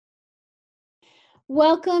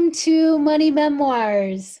Welcome to Money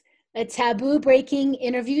Memoirs, a taboo breaking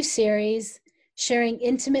interview series sharing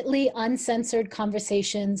intimately uncensored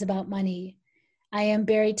conversations about money. I am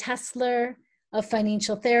Barry Tesler, a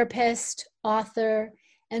financial therapist, author,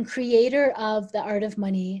 and creator of The Art of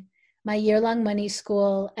Money, my year-long money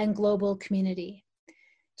school and global community.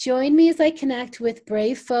 Join me as I connect with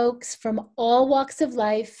brave folks from all walks of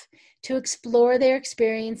life to explore their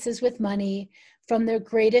experiences with money, from their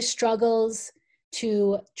greatest struggles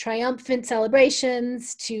to triumphant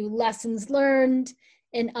celebrations to lessons learned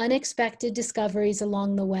and unexpected discoveries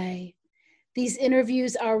along the way. These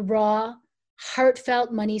interviews are raw,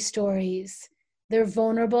 heartfelt money stories. They're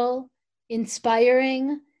vulnerable,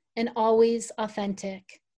 inspiring, and always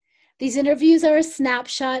authentic. These interviews are a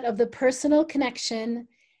snapshot of the personal connection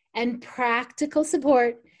and practical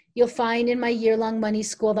support you'll find in my year-long money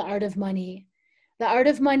school, The Art of Money. The Art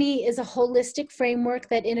of Money is a holistic framework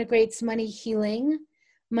that integrates money healing,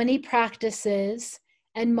 money practices,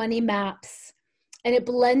 and money maps. And it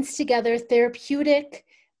blends together therapeutic,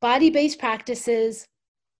 body-based practices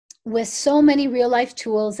with so many real-life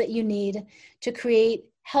tools that you need to create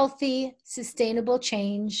healthy, sustainable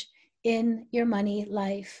change in your money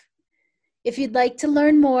life. If you'd like to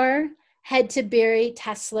learn more, head to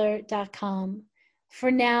barrytesler.com.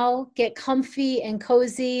 For now, get comfy and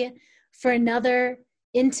cozy for another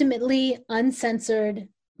intimately uncensored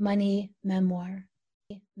money memoir.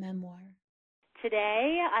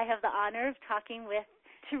 Today, I have the honor of talking with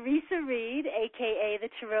Teresa Reed, aka the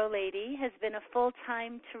Tarot Lady, has been a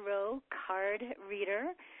full-time tarot card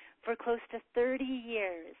reader for close to 30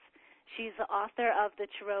 years. She's the author of the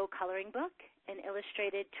Tarot Coloring Book, an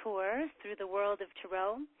illustrated tour through the world of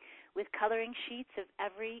tarot with coloring sheets of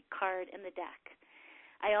every card in the deck.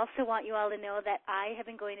 I also want you all to know that I have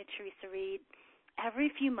been going to Teresa Reed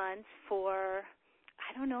every few months for,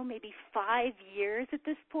 I don't know, maybe 5 years at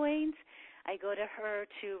this point. I go to her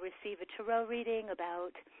to receive a tarot reading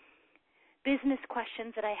about business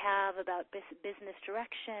questions that I have, about business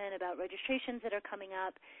direction, about registrations that are coming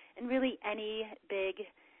up, and really any big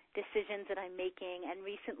decisions that I'm making. And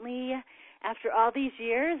recently, after all these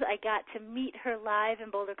years, I got to meet her live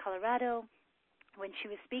in Boulder, Colorado when she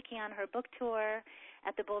was speaking on her book tour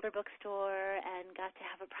at the Boulder Bookstore, and got to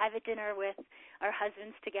have a private dinner with our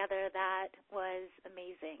husbands together. That was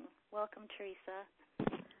amazing. Welcome, Teresa.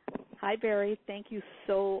 Hi, Barry. Thank you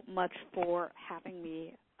so much for having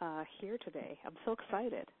me here today. I'm so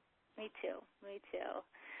excited. Me too.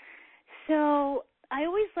 So I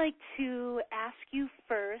always like to ask you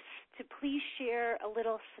first to please share a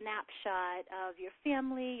little snapshot of your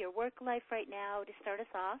family, your work life right now to start us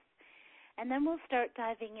off, and then we'll start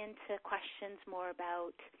diving into questions more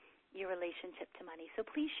about your relationship to money. So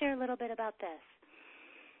please share a little bit about this.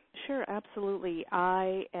 Sure, absolutely.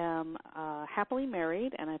 I am happily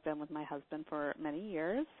married, and I've been with my husband for many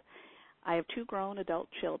years. I have 2 grown adult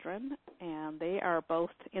children, and they are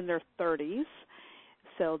both in their 30s,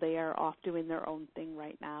 so they are off doing their own thing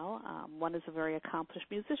right now. One is a very accomplished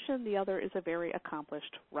musician. The other is a very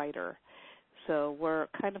accomplished writer. So we're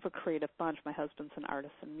kind of a creative bunch. My husband's an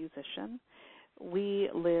artist and musician. We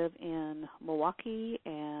live in Milwaukee,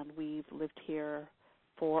 and we've lived here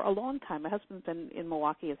for a long time. My husband's been in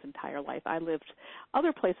Milwaukee his entire life. I lived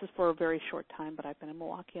other places for a very short time, but I've been in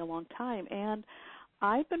Milwaukee a long time. And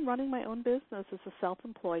I've been running my own business as a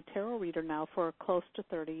self-employed tarot reader now for close to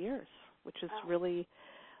 30 years, which is really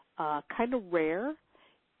kind of rare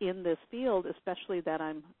in this field, especially that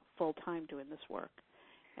I'm full-time doing this work.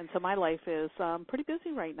 And so my life is pretty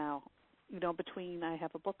busy right now. You know, between I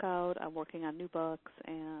have a book out, I'm working on new books,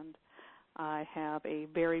 and I have a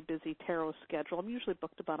very busy tarot schedule. I'm usually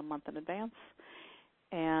booked about a month in advance,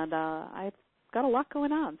 and I've got a lot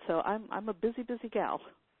going on. So I'm a busy gal.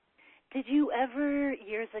 Did you ever,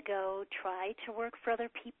 years ago, try to work for other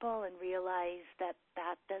people and realize that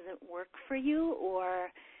that doesn't work for you? Or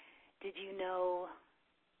did you know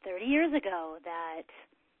 30 years ago that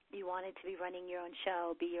you wanted to be running your own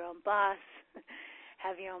show, be your own boss,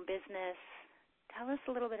 have your own business? Tell us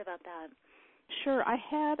a little bit about that. Sure. I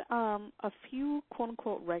had a few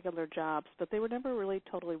quote-unquote regular jobs, but they were never really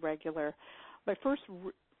totally regular. My first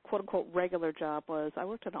quote-unquote regular job was I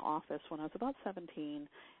worked in an office when I was about 17.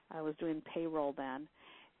 I was doing payroll then.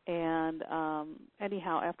 And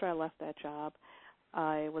anyhow, after I left that job,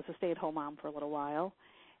 I was a stay-at-home mom for a little while.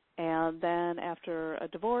 And then after a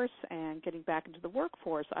divorce and getting back into the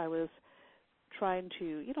workforce, I was trying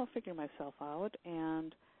to, figure myself out.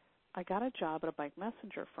 And I got a job at a bike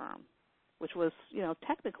messenger firm, which was,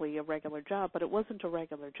 technically a regular job, but it wasn't a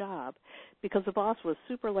regular job because the boss was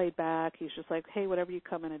super laid back. He's just like, hey, whatever you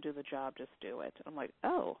come in and do the job, just do it. I'm like,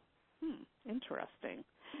 oh, Interesting.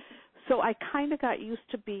 So I kind of got used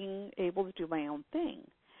to being able to do my own thing.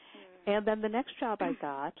 And then the next job I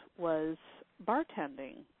got was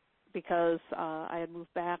bartending because I had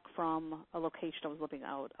moved back from a location. I was living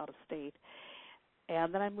out of state.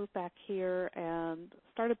 And then I moved back here and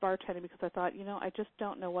started bartending because I thought, I just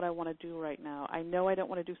don't know what I want to do right now. I know I don't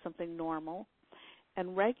want to do something normal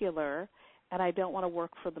and regular, and I don't want to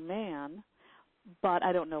work for the man, but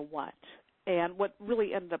I don't know what. And what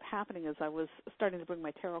really ended up happening is I was starting to bring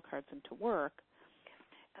my tarot cards into work.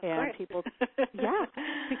 Of and course. People, yeah,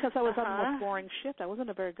 because I was on the most boring shift. I wasn't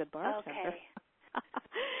a very good bartender. Okay.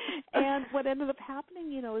 And what ended up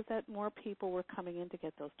happening, is that more people were coming in to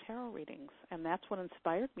get those tarot readings, and that's what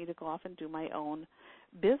inspired me to go off and do my own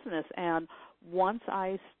business. And once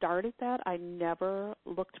I started that, I never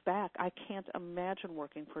looked back. I can't imagine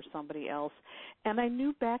working for somebody else. And I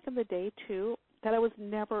knew back in the day, too, that I was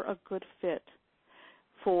never a good fit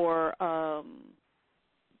for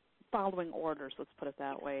following orders, let's put it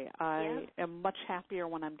that way. I am much happier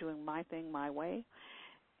when I'm doing my thing my way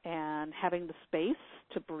and having the space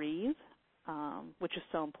to breathe, which is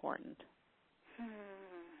so important.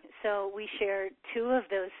 So we share two of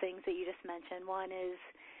those things that you just mentioned. One is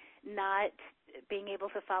not being able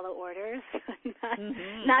to follow orders,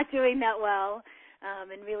 not doing that well,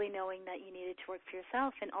 and really knowing that you needed to work for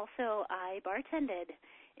yourself. And also I bartended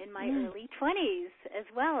in my early 20s as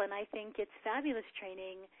well, and I think it's fabulous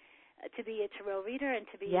training to be a tarot reader and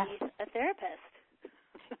to be a therapist.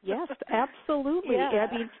 Yes, absolutely. Yeah.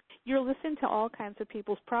 I mean, you're listening to all kinds of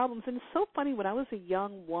people's problems, and it's so funny. When I was a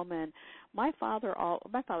young woman, my father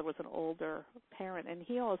was an older parent, and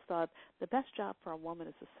he always thought the best job for a woman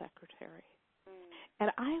is a secretary. And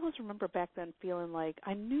I always remember back then feeling like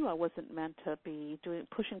I knew I wasn't meant to be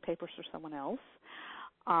pushing papers for someone else.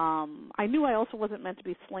 I knew I also wasn't meant to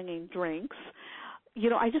be slinging drinks.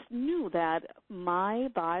 I just knew that my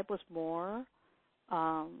vibe was more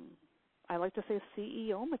I like to say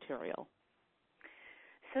CEO material.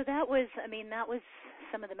 So that was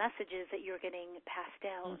some of the messages that you were getting passed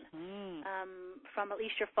down from at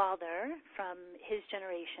least your father, from his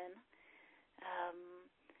generation,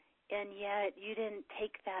 and yet you didn't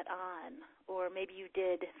take that on, or maybe you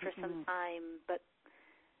did for some time, but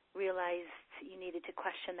realized you needed to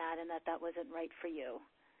question that and that wasn't right for you.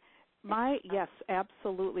 Yes,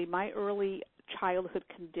 absolutely. My early childhood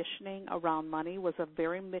conditioning around money was a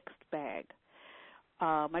very mixed bag.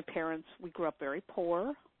 My parents, we grew up very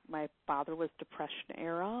poor. My father was Depression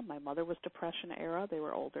era. My mother was Depression era. They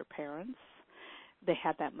were older parents. They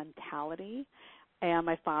had that mentality. And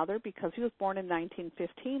my father, because he was born in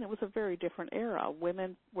 1915, it was a very different era.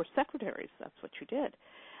 Women were secretaries. That's what you did.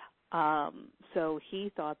 So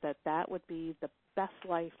he thought that would be the best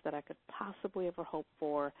life that I could possibly ever hope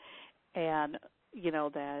for, and,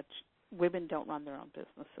 that women don't run their own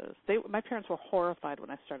businesses. My parents were horrified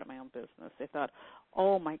when I started my own business. They thought,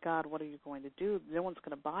 oh, my God, what are you going to do? No one's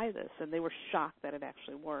going to buy this. And they were shocked that it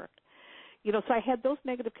actually worked. So I had those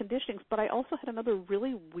negative conditionings, but I also had another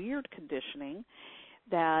really weird conditioning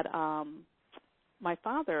that my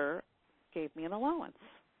father gave me an allowance.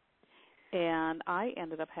 And I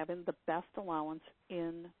ended up having the best allowance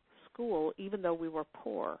in school, even though we were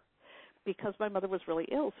poor, because my mother was really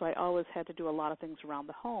ill, so I always had to do a lot of things around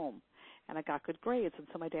the home. And I got good grades, and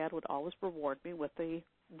so my dad would always reward me with a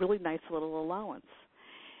really nice little allowance.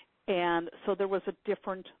 And so there was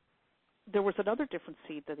another different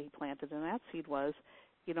seed that he planted, and that seed was,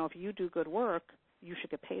 if you do good work, you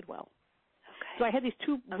should get paid well. Okay. So I had these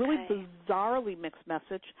two really bizarrely mixed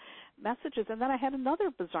messages, and then I had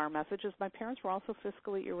another bizarre message is my parents were also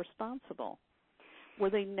fiscally irresponsible, where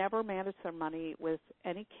they never managed their money with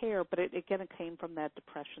any care, but it came from that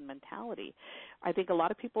depression mentality. I think a lot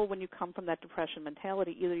of people, when you come from that depression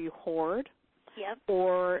mentality, either you hoard,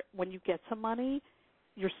 or when you get some money,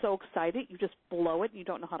 you're so excited, you just blow it, and you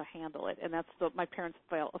don't know how to handle it. And my parents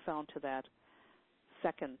fell into that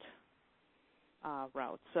second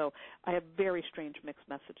route. So I have very strange mixed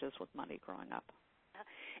messages with money growing up.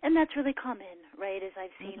 And that's really common, right, as I've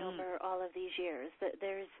seen over all of these years.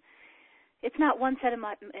 It's not one set of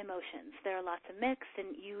emotions. There are lots of mix,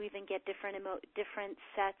 and you even get different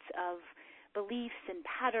sets of beliefs and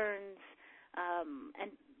patterns and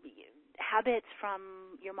habits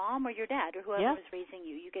from your mom or your dad or whoever was raising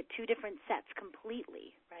you. You get two different sets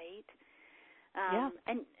completely, right?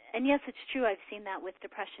 And yes, it's true. I've seen that with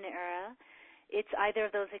Depression era. It's either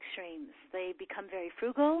of those extremes. They become very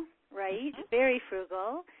frugal, right? Very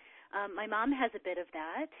frugal. My mom has a bit of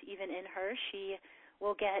that. Even in her, she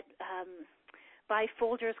will get buy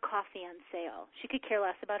Folgers coffee on sale. She could care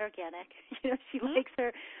less about organic. She likes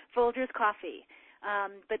her Folgers coffee.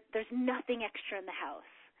 but there's nothing extra in the house.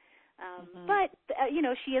 But,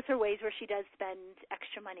 she has her ways where she does spend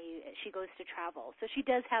extra money. She goes to travel. So she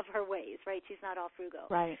does have her ways, right? She's not all frugal.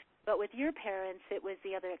 Right. But with your parents, it was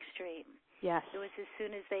the other extreme. Yes. It was as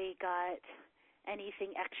soon as they got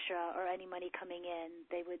anything extra or any money coming in,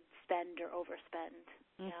 they would spend or overspend.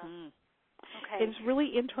 Mm-hmm. Yeah. Okay. It's really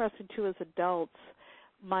interesting, too, as adults.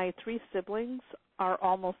 My 3 siblings are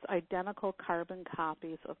almost identical carbon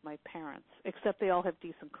copies of my parents, except they all have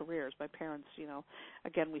decent careers. My parents,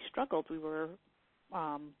 again, we struggled. We were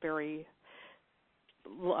very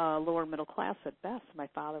lower middle class at best. My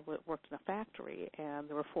father worked in a factory, and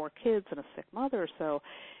there were 4 kids and a sick mother, so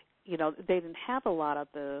they didn't have a lot of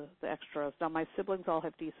the extras. Now, my siblings all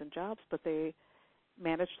have decent jobs, but they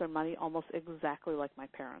managed their money almost exactly like my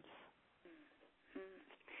parents.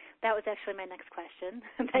 That was actually my next question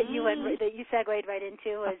that you segued right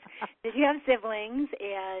into was, did you have siblings,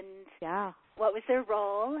 and what was their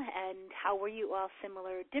role, and how were you all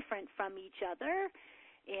similar, different from each other?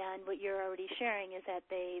 And what you're already sharing is that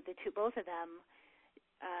both of them,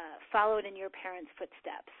 followed in your parents'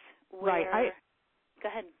 footsteps. Right. Go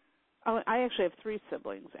ahead. I actually have 3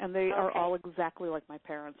 siblings, and they are all exactly like my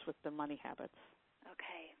parents with their money habits.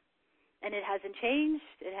 Okay. And it hasn't changed?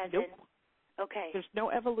 It hasn't? Nope. Okay. There's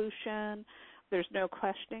no evolution. There's no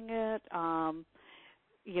questioning it.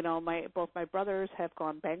 Both my brothers have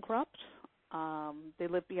gone bankrupt. They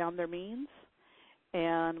live beyond their means.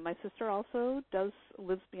 And my sister also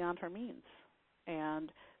lives beyond her means.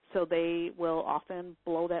 And so they will often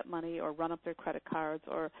blow that money or run up their credit cards,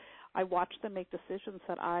 or I watch them make decisions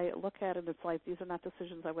that I look at and it's like, these are not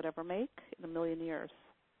decisions I would ever make in a million years.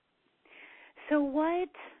 So what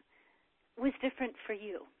was different for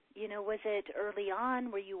you? Was it early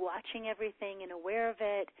on? Were you watching everything and aware of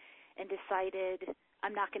it and decided,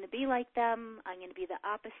 I'm not going to be like them, I'm going to be the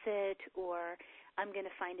opposite, or I'm going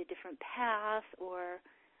to find a different path? Or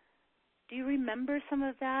do you remember some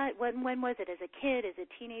of that? When was it? As a kid, as a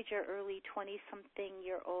teenager, early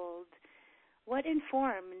 20-something-year-old? What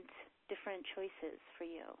informed different choices for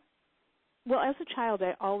you? Well, as a child,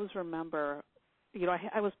 I always remember,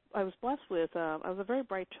 I was blessed with, I was a very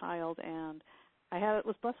bright child, and I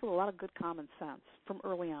was blessed with a lot of good common sense from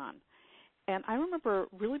early on. And I remember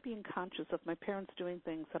really being conscious of my parents doing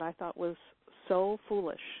things that I thought was so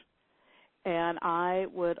foolish. And I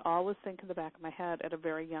would always think in the back of my head at a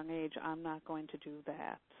very young age, I'm not going to do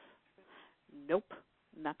that. Nope,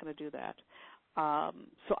 not going to do that.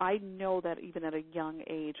 So I know that even at a young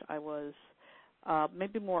age, I was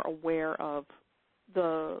maybe more aware of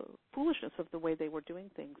the foolishness of the way they were doing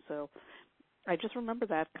things. So I just remember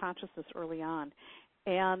that consciousness early on.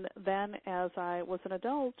 And then as I was an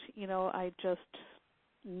adult, I just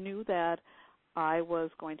knew that I was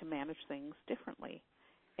going to manage things differently.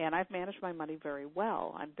 And I've managed my money very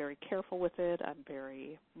well. I'm very careful with it. I'm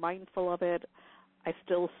very mindful of it. I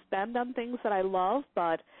still spend on things that I love,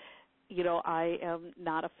 but, I am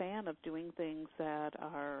not a fan of doing things that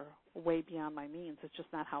are way beyond my means. It's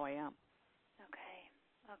just not how I am.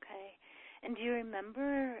 Okay. And do you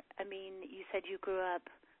remember, you said you grew up,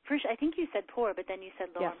 first I think you said poor, but then you said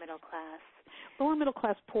lower middle class. Lower middle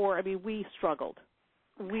class, poor, we struggled.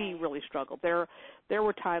 Okay. We really struggled. There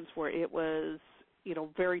were times where it was,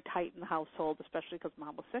 very tight in the household, especially because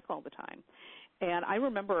Mom was sick all the time. And I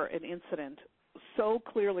remember an incident so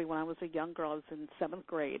clearly when I was a young girl. I was in 7th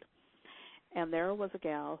grade, and there was a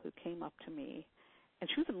gal who came up to me, and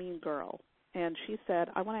she was a mean girl, and she said,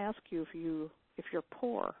 I want to ask you if you're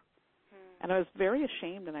poor. And I was very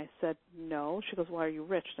ashamed, and I said, no. She goes, well, are you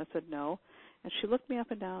rich? And I said, no. And she looked me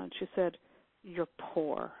up and down, and she said, you're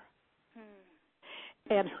poor.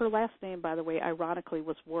 And her last name, by the way, ironically,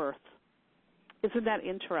 was Worth. Isn't that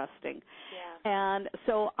interesting? Yeah. And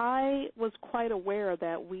so I was quite aware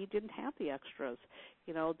that we didn't have the extras.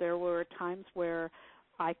 There were times where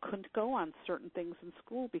I couldn't go on certain things in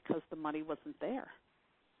school because the money wasn't there.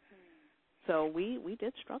 So we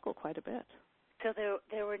did struggle quite a bit. So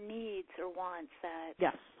there were needs or wants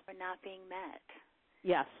that were not being met.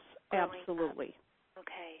 Yes, absolutely.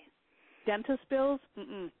 Okay. Dentist bills?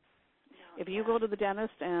 No, if you go to the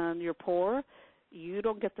dentist and you're poor, you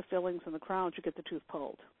don't get the fillings and the crowns, you get the tooth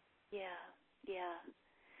pulled. Yeah.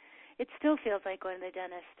 It still feels like going to the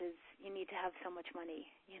dentist is, you need to have so much money,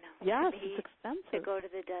 Yes, it's expensive. To go to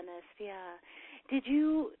the dentist, yeah. Did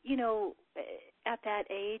you, at that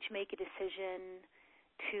age make a decision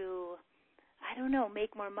to, I don't know,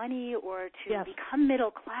 make more money or to become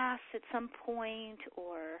middle class at some point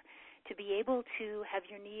or to be able to have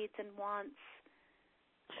your needs and wants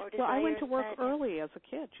or desires? Well, I went to work early as a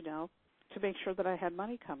kid, to make sure that I had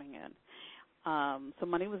money coming in. So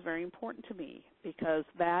money was very important to me because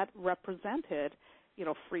that represented,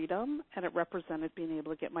 freedom, and it represented being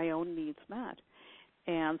able to get my own needs met.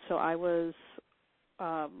 And so I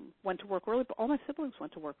went to work early, but all my siblings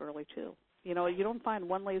went to work early too. You don't find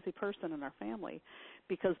one lazy person in our family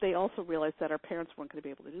because they also realized that our parents weren't going to be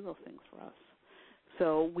able to do those things for us.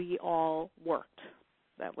 So we all worked.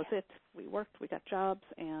 That was it. We worked, we got jobs,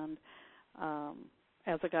 and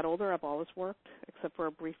as I got older, I've always worked, except for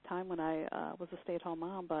a brief time when I was a stay-at-home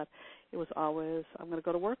mom, but it was always, I'm going to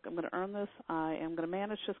go to work, I'm going to earn this, I am going to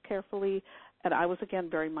manage this carefully, and I was, again,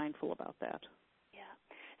 very mindful about that. Yeah.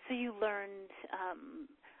 So you learned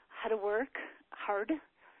how to work hard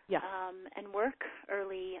and work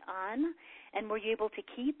early on, and were you able to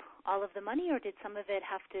keep all of the money, or did some of it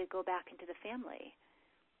have to go back into the family?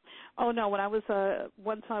 Oh, no, when I was,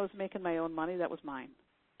 once I was making my own money, that was mine.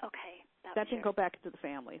 Okay. That didn't go back into the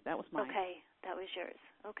family. That was mine. Okay, that was yours.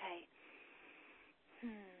 Okay.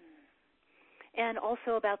 And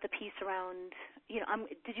also about the piece around,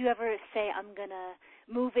 did you ever say, I'm going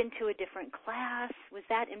to move into a different class? Was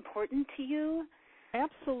that important to you?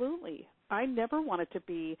 Absolutely. I never wanted to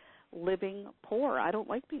be living poor. I don't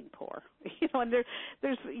like being poor. And there's,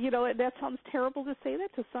 and that sounds terrible to say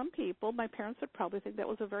that to some people. My parents would probably think that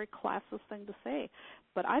was a very classist thing to say.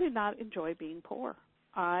 But I did not enjoy being poor.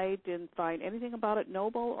 I didn't find anything about it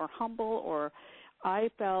noble or humble, or I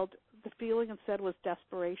felt the feeling instead was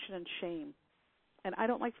desperation and shame. And I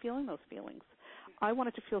don't like feeling those feelings. I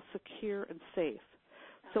wanted to feel secure and safe.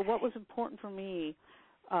 So what was important for me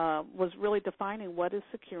was really defining what is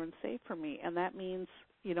secure and safe for me. And that means,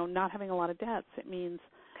 not having a lot of debts. It means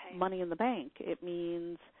money in the bank. It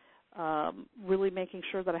means really making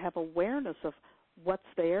sure that I have awareness of what's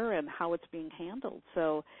there and how it's being handled.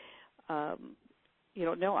 So,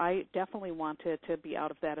 no, I definitely wanted to be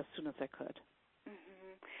out of that as soon as I could.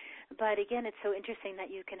 But again, it's so interesting that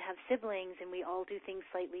you can have siblings and we all do things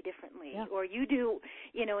slightly differently. Yeah. Or you do,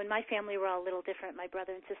 in my family we're all a little different. My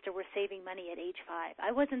brother and sister were saving money at age 5.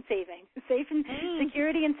 I wasn't saving.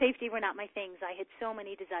 Security and safety were not my things. I had so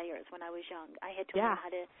many desires when I was young. I had to learn how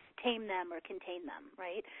to tame them or contain them,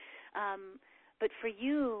 right? But for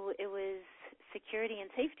you, it was security and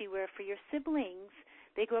safety, where for your siblings,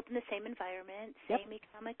 they grew up in the same environment, same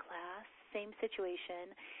economic class, same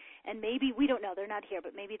situation. And maybe, we don't know, they're not here,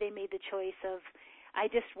 but maybe they made the choice of, I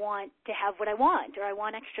just want to have what I want, or I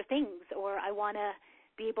want extra things, or I want to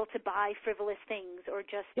be able to buy frivolous things, or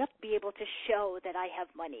just be able to show that I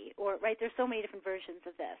have money. Or, right, there's so many different versions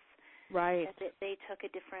of this. Right. That they took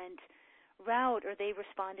a different route, or they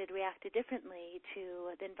reacted differently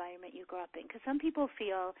to the environment you grew up in. Because some people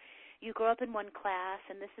feel you grow up in one class,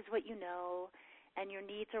 and this is what you know, and your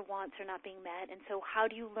needs or wants are not being met. And so how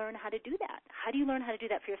do you learn how to do that? How do you learn how to do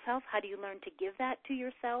that for yourself? How do you learn to give that to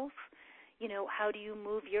yourself? How do you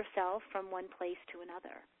move yourself from one place to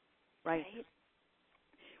another? Right?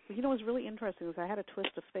 Well, it was really interesting because I had a twist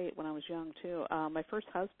of fate when I was young, too. My first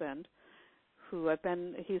husband,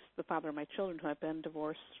 he's the father of my children, who I've been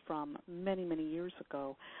divorced from many, many years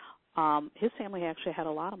ago, his family actually had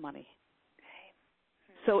a lot of money.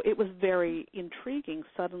 So it was very intriguing.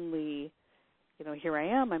 Suddenly, here I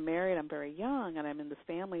am, I'm married, I'm very young, and I'm in this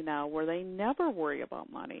family now where they never worry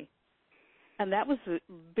about money. And that was a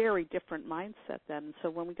very different mindset then. So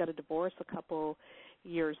when we got a divorce a couple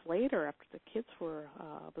years later, after the kids were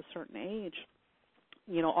of a certain age,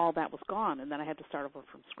 all that was gone, and then I had to start over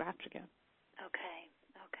from scratch again.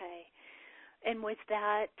 Okay. And was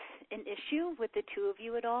that an issue with the two of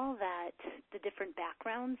you at all, that the different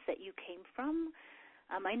backgrounds that you came from?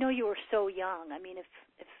 I know you were so young. I mean, if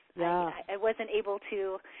I wasn't able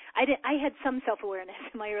to, I had some self-awareness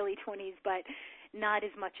in my early 20s, but not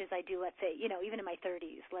as much as I do, let's say, even in my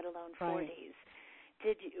 30s, let alone 40s.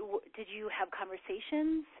 Did you have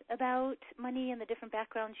conversations about money and the different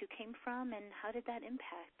backgrounds you came from, and how did that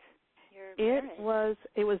impact your marriage?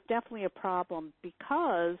 It was definitely a problem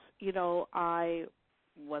because, I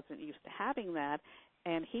wasn't used to having that,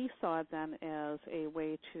 and he saw it then as a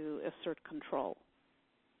way to assert control.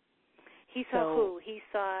 He saw who? He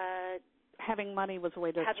saw... Having money was a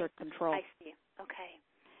way to assert control. I see. Okay.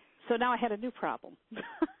 So now I had a new problem.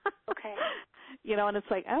 Okay. And it's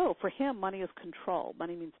like, for him, money is control.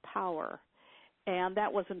 Money means power. And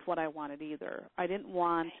that wasn't what I wanted either. I didn't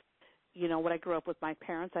want, when I grew up with my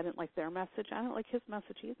parents, I didn't like their message. I didn't like his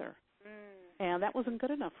message either. And that wasn't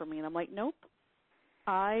good enough for me. And I'm like, nope.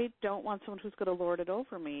 I don't want someone who's going to lord it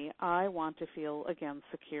over me. I want to feel, again,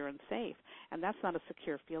 secure and safe. And that's not a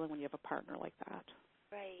secure feeling when you have a partner like that.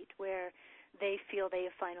 Right, where they feel they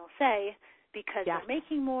have final say because they're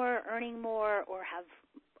making more, earning more, or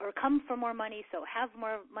or come for more money, so have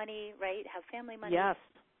more money, right? Have family money. Yes.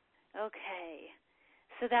 Okay.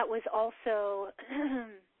 So that was also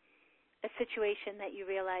a situation that you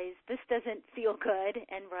realized this doesn't feel good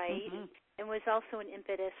and right, and was also an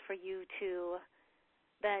impetus for you to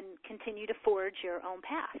then continue to forge your own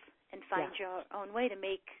path and find your own way to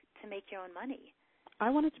make your own money. I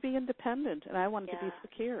wanted to be independent, and I wanted to be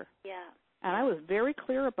secure. Yeah. And I was very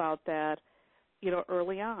clear about that,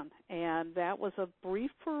 early on. And that was a brief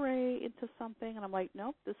foray into something, and I'm like,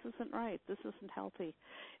 nope, this isn't right. This isn't healthy.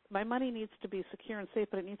 My money needs to be secure and safe,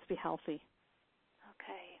 but it needs to be healthy.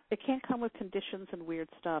 Okay. It can't come with conditions and weird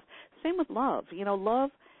stuff. Same with love. Love,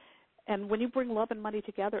 and when you bring love and money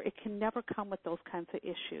together, it can never come with those kinds of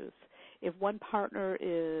issues. If one partner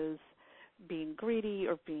is being greedy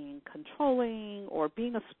or being controlling or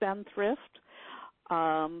being a spendthrift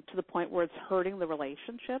to the point where it's hurting the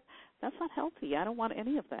relationship, that's not healthy. I don't want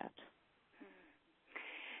any of that.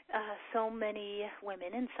 So many women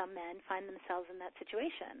and some men find themselves in that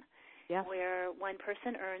situation where one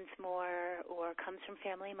person earns more or comes from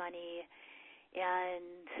family money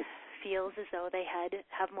and feels as though they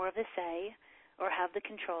have more of a say or have the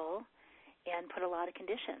control and put a lot of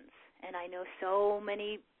conditions. And I know so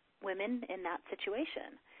many women in that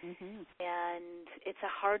situation. And it's a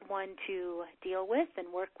hard one to deal with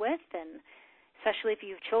and work with, and especially if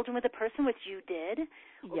you have children with a person, which you did,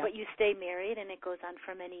 but you stay married and it goes on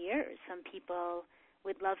for many years. Some people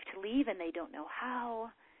would love to leave and they don't know how,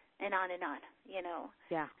 and on,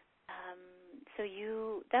 Yeah. So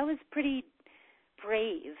that was pretty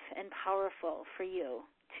brave and powerful for you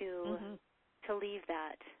to leave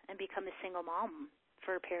that and become a single mom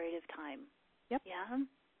for a period of time. Yep. Yeah.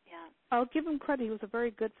 Yeah. I'll give him credit. He was a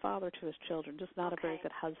very good father to his children, just not a very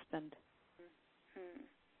good husband.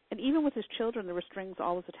 And even with his children, there were strings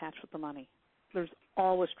always attached with the money. There's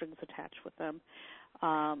always strings attached with them.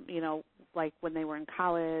 Like when they were in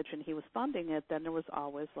college and he was funding it, then there was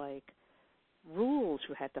always like rules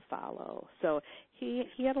you had to follow. So he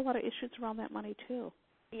had a lot of issues around that money too.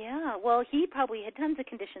 Yeah, well, he probably had tons of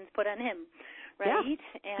conditions put on him, right?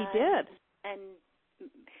 Yeah, he did. And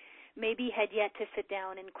maybe had yet to sit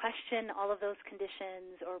down and question all of those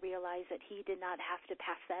conditions or realize that he did not have to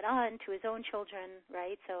pass that on to his own children,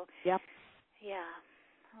 right? So, yeah.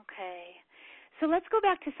 Okay. So let's go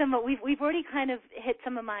back to we've already kind of hit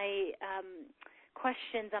some of my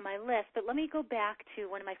questions on my list, but let me go back to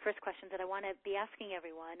one of my first questions that I want to be asking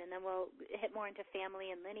everyone, and then we'll hit more into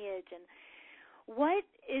family and lineage. And what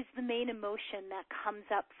is the main emotion that comes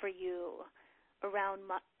up for you around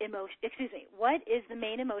what is the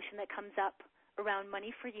main emotion that comes up around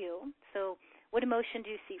money for you? So what emotion do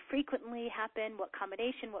you see frequently happen? What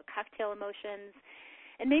combination? What cocktail emotions?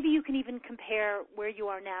 And maybe you can even compare where you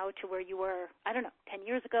are now to where you were, 10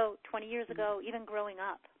 years ago, 20 years ago, even growing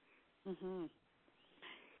up.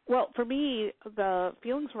 Well, for me, the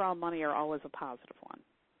feelings around money are always a positive one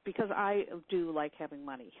because I do like having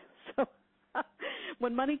money. So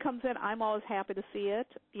when money comes in, I'm always happy to see it.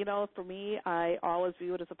 For me, I always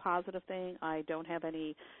view it as a positive thing. I don't have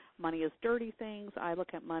any money as dirty things. I look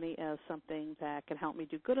at money as something that can help me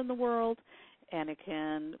do good in the world, and it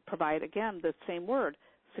can provide, again, the same word,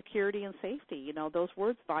 security and safety. Those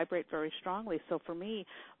words vibrate very strongly. So for me,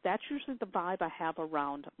 that's usually the vibe I have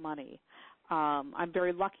around money. I'm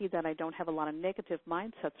very lucky that I don't have a lot of negative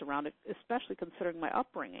mindsets around it, especially considering my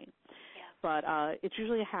upbringing. But it's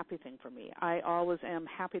usually a happy thing for me. I always am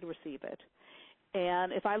happy to receive it.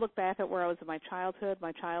 And if I look back at where I was in my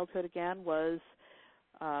childhood again was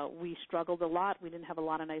we struggled a lot. We didn't have a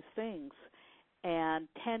lot of nice things. And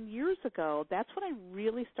 10 years ago, that's when I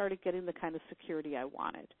really started getting the kind of security I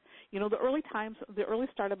wanted. The early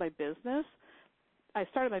start of my business, I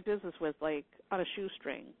started my business with on a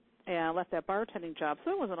shoestring. And I left that bartending job,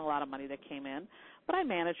 so there wasn't a lot of money that came in. But I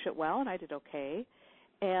managed it well, and I did okay.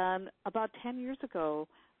 And about 10 years ago,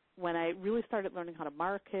 when I really started learning how to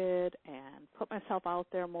market and put myself out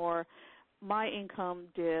there more, my income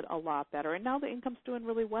did a lot better. And now the income's doing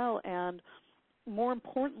really well. And more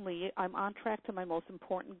importantly, I'm on track to my most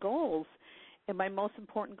important goals. And my most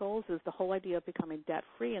important goals is the whole idea of becoming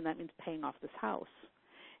debt-free, and that means paying off this house.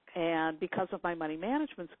 And because of my money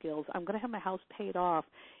management skills, I'm going to have my house paid off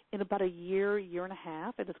in about a year and a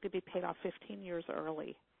half, and it's going to be paid off 15 years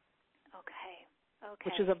early. Okay.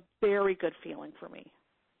 Which is a very good feeling for me.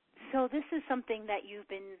 So this is something that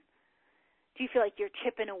do you feel like you're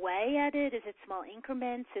chipping away at it? Is it small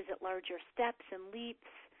increments? Is it larger steps and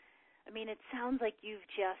leaps? I mean, it sounds like you've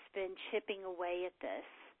just been chipping away at this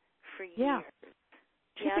for years.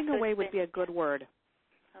 Chipping away would be a good word.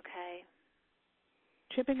 Okay.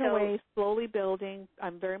 chipping away, slowly building.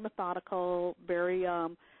 I'm very methodical, very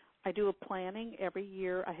I do a planning every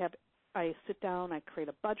year. I sit down, I create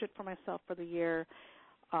a budget for myself for the year.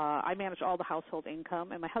 I manage all the household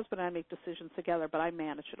income, and my husband and I make decisions together, but I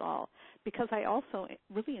manage it all because I also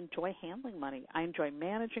really enjoy handling money. I enjoy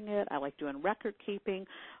managing it. I like doing record keeping.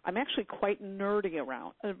 I'm actually quite nerdy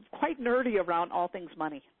around all things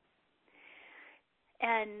money.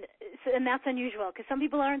 And that's unusual because some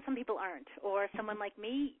people are and some people aren't. Or someone like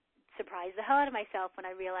me surprised the hell out of myself when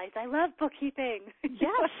I realized I love bookkeeping.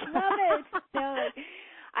 Yes. I love it. No,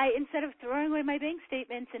 instead of throwing away my bank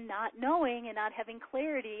statements and not knowing and not having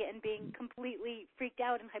clarity and being completely freaked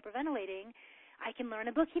out and hyperventilating, I can learn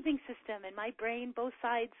a bookkeeping system and my brain, both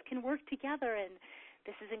sides, can work together, and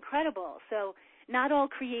this is incredible. So not all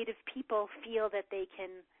creative people feel that they can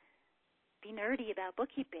be nerdy about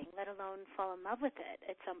bookkeeping, let alone fall in love with it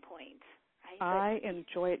at some point. Right? I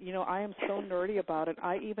enjoy it. You know, I am so nerdy about it.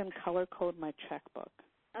 I even color code my checkbook.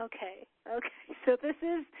 Okay. So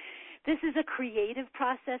this is a creative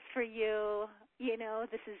process for you. You know,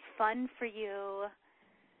 this is fun for you.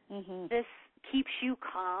 Mm-hmm. This keeps you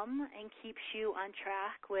calm and keeps you on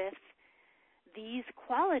track with these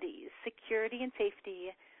qualities, security and safety,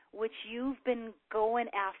 which you've been going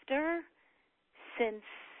after since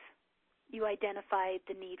you identified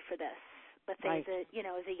the need for this. Let's say right. as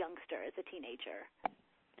a youngster, as a teenager.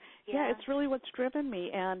 Yeah, it's really what's driven me.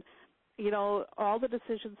 And you know, all the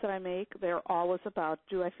decisions that I make, they're always about,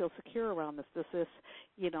 do I feel secure around this? Does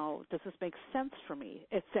this make sense for me?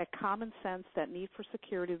 It's that common sense, that need for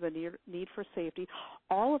security, the need for safety.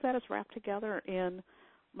 All of that is wrapped together in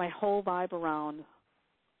my whole vibe around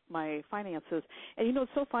my finances. And, you know,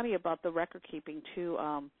 it's so funny about the record keeping, too.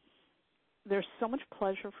 There's so much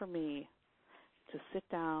pleasure for me to sit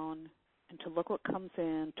down and to look what comes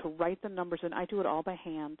in, to write the numbers in. I do it all by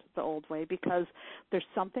hand the old way because there's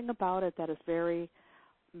something about it that is very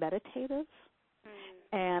meditative,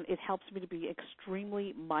 and it helps me to be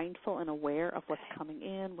extremely mindful and aware of what's coming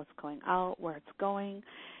in, what's going out, where it's going,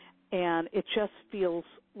 and it just feels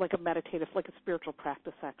like a meditative, like a spiritual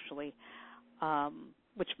practice actually,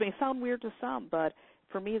 which may sound weird to some, but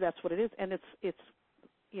for me that's what it is. And it's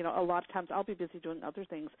you know, a lot of times I'll be busy doing other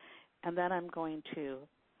things, and then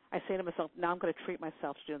I say to myself, now I'm going to treat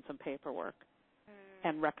myself to doing some paperwork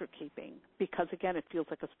and record keeping because, again, it feels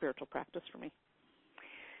like a spiritual practice for me.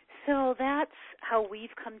 So that's how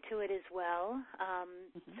we've come to it as well.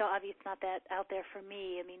 So obviously it's not that out there for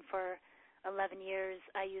me. I mean, for 11 years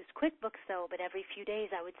I used QuickBooks, though, but every few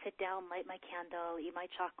days I would sit down, light my candle, eat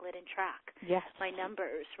my chocolate, and track my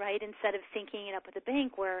numbers, right, instead of syncing it up with the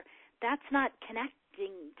bank where that's not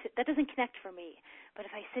that doesn't connect for me. But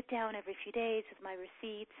if I sit down every few days with my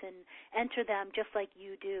receipts and enter them just like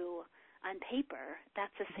you do on paper,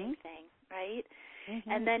 that's the same thing, right?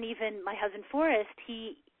 And then even my husband Forrest,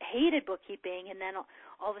 he hated bookkeeping and then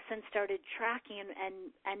all of a sudden started tracking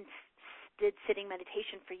and did sitting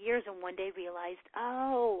meditation for years, and one day realized,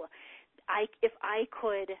 if I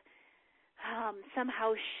could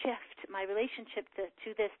somehow shift my relationship to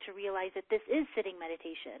this, to realize that this is sitting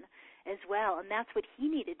meditation as well, and that's what he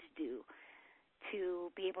needed to do to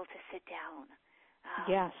be able to sit down.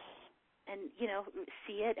 Yes. And, you know,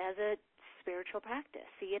 see it as a spiritual practice,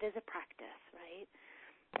 see it as a practice, right?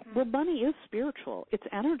 Well, money is spiritual. It's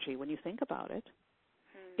energy when you think about it.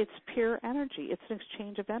 It's pure energy. It's an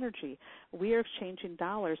exchange of energy. We are exchanging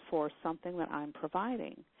dollars for something that I'm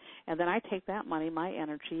providing. And then I take that money, my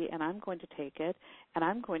energy, and I'm going to take it, and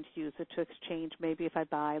I'm going to use it to exchange. Maybe if I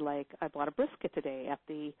bought a brisket today at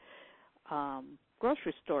the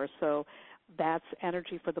grocery store. So that's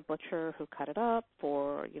energy for the butcher who cut it up,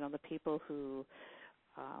 for, you know, the people who,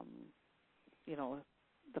 you know,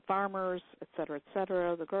 the farmers, et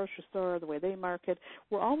cetera, the grocery store, the way they market.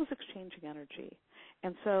 We're always exchanging energy.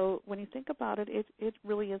 And so when you think about it, it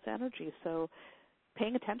really is energy. So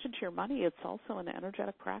paying attention to your money, it's also an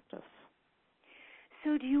energetic practice.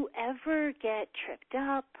 So do you ever get tripped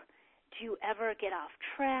up? Do you ever get off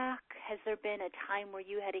track? Has there been a time where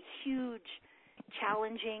you had a huge,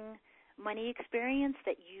 challenging money experience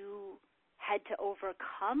that you had to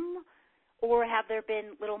overcome? Or have there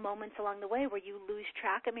been little moments along the way where you lose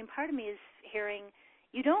track? I mean, part of me is hearing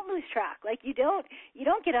you don't lose track. Like you don't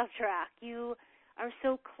get off track. You are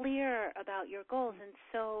so clear about your goals, and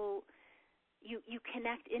so you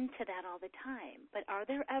connect into that all the time. But are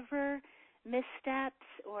there ever missteps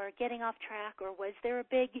or getting off track, or was there a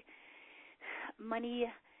big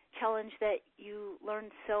money challenge that you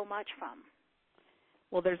learned so much from?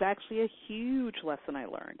 Well, there's actually a huge lesson I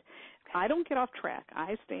learned. I don't get off track.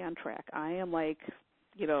 I stay on track. I am like,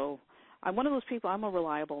 you know, I'm one of those people, I'm a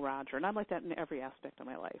reliable Roger, and I'm like that in every aspect of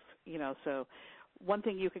my life. So one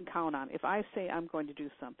thing you can count on, if I say I'm going to do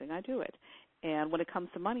something, I do it. And when it comes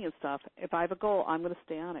to money and stuff, if I have a goal, I'm going to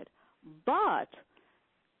stay on it. But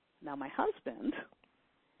now my husband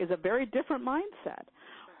is a very different mindset.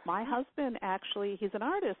 My husband actually, he's an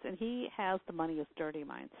artist, and he has the money is dirty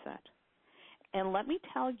mindset. And let me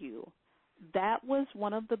tell you, that was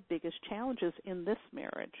one of the biggest challenges in this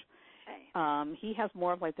marriage. Okay. He has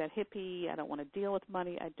more of like that hippie, I don't want to deal with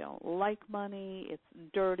money, I don't like money, it's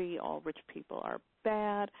dirty, all rich people are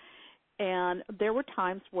bad. And there were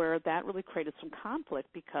times where that really created some conflict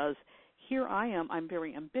because here I am, I'm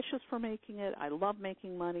very ambitious for making it, I love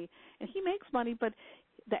making money, and he makes money, but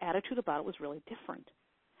the attitude about it was really different.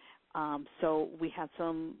 So we had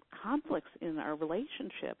some conflicts in our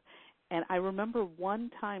relationship. And I remember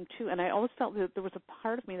one time, too, and I always felt that there was a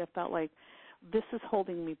part of me that felt like this is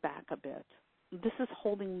holding me back a bit. This is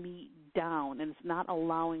holding me down, and it's not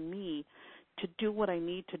allowing me to do what I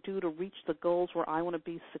need to do to reach the goals where I want to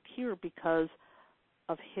be secure because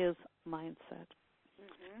of his mindset.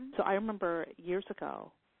 Mm-hmm. So I remember years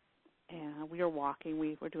ago, and we were walking,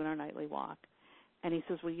 we were doing our nightly walk, and he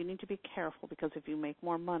says, well, you need to be careful because if you make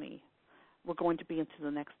more money, we're going to be into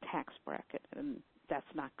the next tax bracket, and that's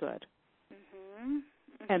not good. Mm-hmm.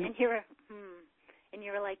 And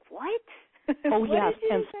you were like, what? Oh, what yes,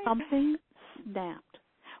 and say? something snapped.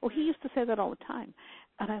 Well, he used to say that all the time.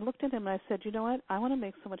 And I looked at him and I said, you know what? I want to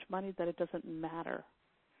make so much money that it doesn't matter.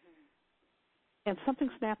 And something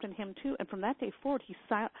snapped in him, too. And from that day forward, he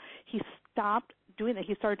stopped doing that.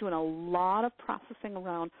 He started doing a lot of processing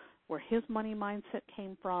around where his money mindset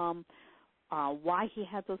came from, why he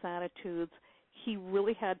had those attitudes. He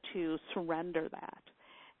really had to surrender that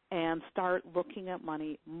and start looking at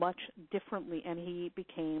money much differently. And he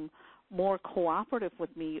became more cooperative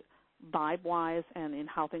with me vibe-wise and in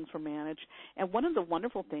how things were managed. And one of the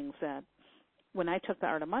wonderful things that when I took the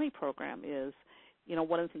Art of Money program is,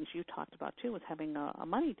 one of the things you talked about, too, was having a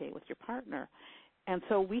money day with your partner. And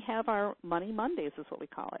so we have our Money Mondays is what we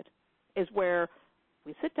call it, is where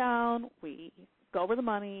we sit down, we go over the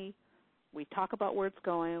money, we talk about where it's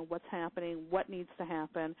going, what's happening, what needs to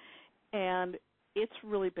happen, and it's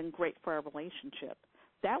really been great for our relationship.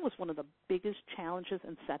 That was one of the biggest challenges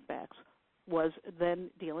and setbacks, was then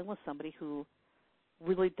dealing with somebody who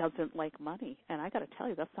really doesn't like money. And I got to tell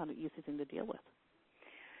you, that's not an easy thing to deal with.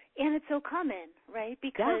 And it's so common, right?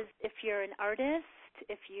 Because if you're an artist,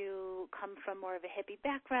 if you come from more of a hippie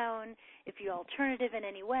background, if you're alternative in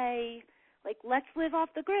any way, like let's live off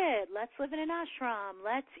the grid, let's live in an ashram,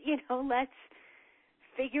 let's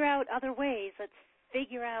figure out other ways, let's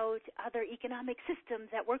figure out other economic systems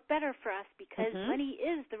that work better for us because money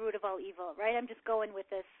is the root of all evil, right? I'm just going with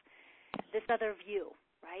this other view,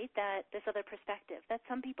 right? This other perspective that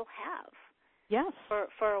some people have. Yes.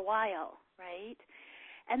 For a while, right?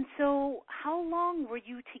 And so how long were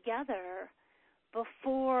you together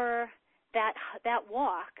before that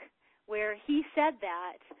walk where he said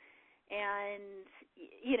that and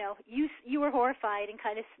you were horrified and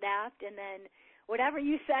kind of snapped, and then whatever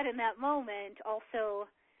you said in that moment also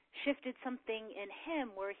shifted something in him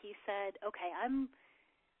where he said, okay, I'm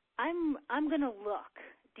going to look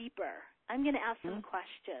deeper. I'm going to ask some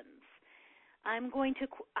questions. I'm going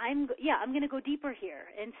to go deeper here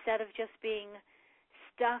instead of just being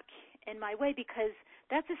stuck in my way, because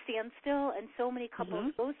that's a standstill, and so many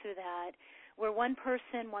couples go through that, where one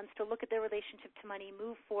person wants to look at their relationship to money,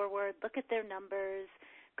 move forward, look at their numbers,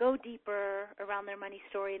 go deeper around their money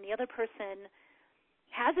story, and the other person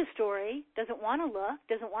has a story, doesn't want to look,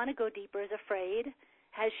 doesn't want to go deeper, is afraid,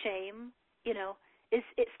 has shame, is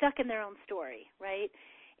stuck in their own story, right?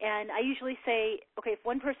 And I usually say, okay, if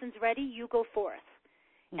one person's ready, you go forth.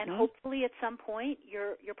 And hopefully at some point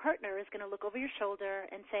your partner is going to look over your shoulder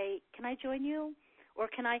and say, can I join you? Or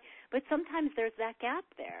can I? But sometimes there's that gap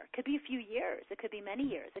there. It could be a few years. It could be many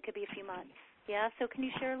years. It could be a few months. Yeah, so can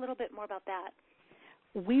you share a little bit more about that?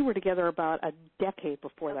 We were together about a decade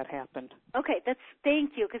before that happened. Okay,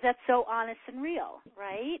 thank you, because that's so honest and real,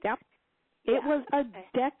 right? Yep. It was a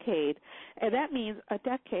decade, and that means a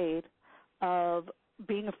decade of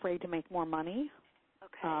being afraid to make more money,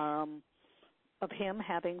 of him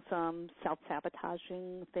having some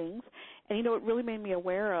self-sabotaging things. And, it really made me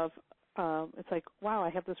aware of, it's like, wow, I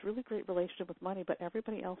have this really great relationship with money, but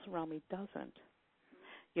everybody else around me doesn't.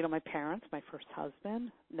 My parents, my first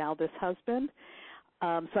husband, now this husband.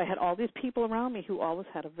 So I had all these people around me who always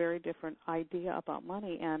had a very different idea about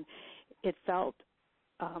money, and it felt,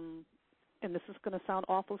 and this is going to sound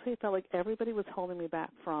awful to say, it felt like everybody was holding me back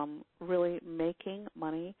from really making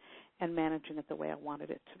money and managing it the way I wanted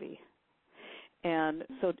it to be. And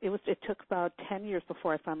so it took about 10 years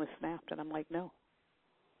before I finally snapped, and I'm like, no,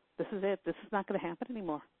 this is it. This is not going to happen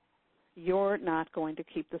anymore. You're not going to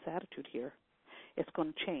keep this attitude here. It's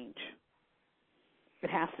going to change. It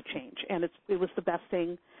has to change. And it was the best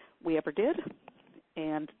thing we ever did.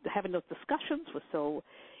 And having those discussions was so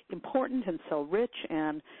important and so rich.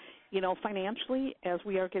 And, financially, as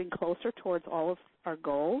we are getting closer towards all of our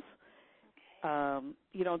goals,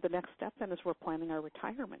 the next step then is we're planning our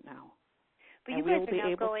retirement now. But you guys are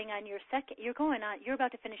now going on your second. You're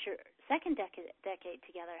about to finish your second decade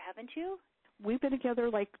together, haven't you? We've been together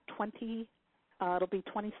like 20. It'll be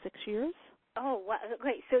 26 years. Oh, wow,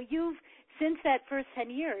 great! So since that first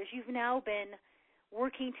 10 years, you've now been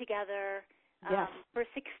working together for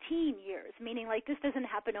 16 years. Meaning, like, this doesn't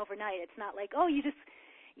happen overnight. It's not like, oh, you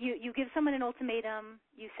give someone an ultimatum.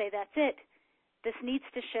 You say that's it. This needs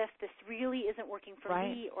to shift. This really isn't working for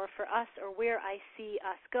me or for us or where I see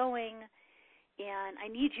us going. And I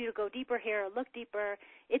need you to go deeper here, look deeper.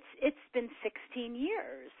 It's been 16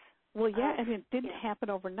 years. Well, yeah, and it didn't happen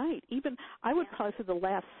overnight. Even I would probably say the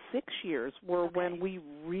last 6 years were when we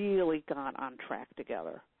really got on track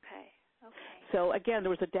together. Okay. So, again, there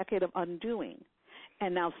was a decade of undoing,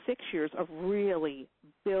 and now 6 years of really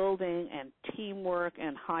building and teamwork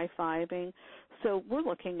and high-fiving. So we're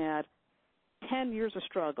looking at 10 years of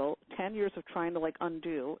struggle, 10 years of trying to,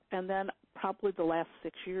 undo, and then probably the last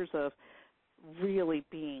 6 years of really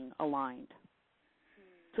being aligned.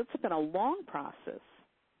 So it's been a long process.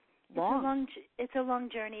 It's a long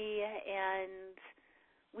journey, and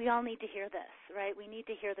we all need to hear this, right? We need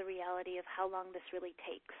to hear the reality of how long this really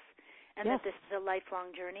takes, and that this is a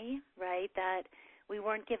lifelong journey, right? That we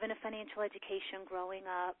weren't given a financial education growing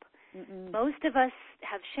up. Mm-mm. Most of us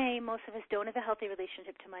have shame. Most of us don't have a healthy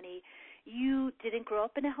relationship to money. You didn't grow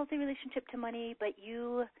up in a healthy relationship to money, but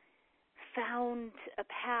you found a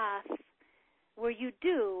path where you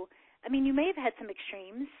do. I mean, you may have had some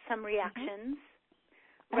extremes, some reactions,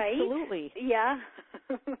 right? Absolutely. Yeah.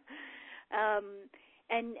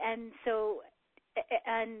 And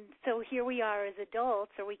so here we are as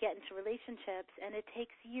adults, or we get into relationships, and it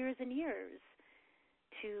takes years and years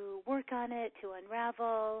to work on it, to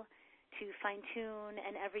unravel, to fine-tune,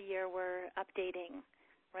 and every year we're updating,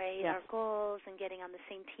 right, our goals and getting on the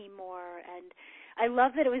same team more. And I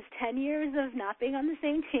love that it was 10 years of not being on the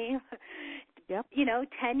same team. Yep.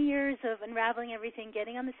 10 years of unraveling everything,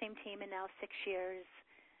 getting on the same team, and now 6 years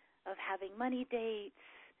of having money dates.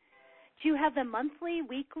 Do you have them monthly,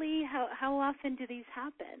 weekly? How often do these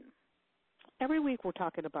happen? Every week we're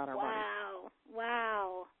talking about our money.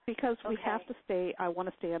 Wow. Because we have to I want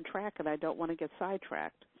to stay on track, and I don't want to get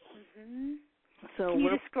sidetracked. Mm-hmm. So can you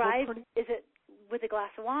describe, is it with a glass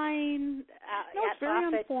of wine? No, it's very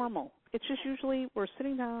informal. It's just usually we're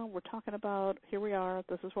sitting down, we're talking about, here we are,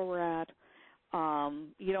 this is where we're at.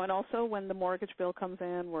 And also when the mortgage bill comes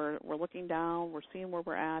in, we're looking down, we're seeing where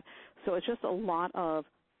we're at. So it's just a lot of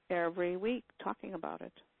every week talking about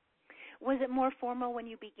it. Was it more formal when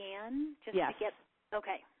you began? Yes.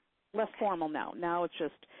 Okay. Less formal now. Now it's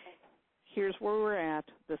just, here's where we're at,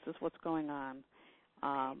 this is what's going on.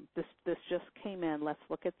 This just came in, let's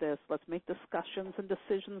look at this, let's make discussions and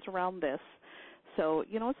decisions around this. So,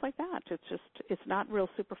 it's like that. It's not real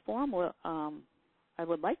super formal. I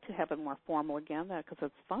would like to have it more formal again, because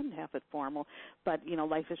it's fun to have it formal. But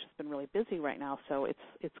life has just been really busy right now, so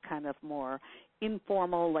it's kind of more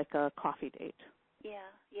informal, like a coffee date.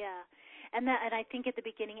 Yeah. And I think at the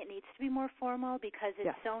beginning it needs to be more formal because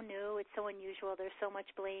it's so new, it's so unusual. There's so much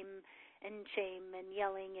blame and shame and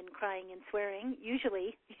yelling and crying and swearing.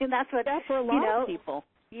 Usually, that's what for a lot of people.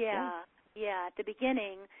 Yeah. At the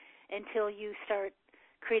beginning, until you start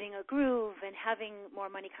creating a groove and having more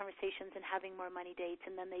money conversations and having more money dates,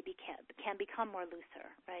 and then they can become more looser,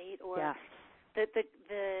 right? Or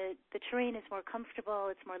the terrain is more comfortable,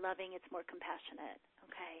 it's more loving, it's more compassionate.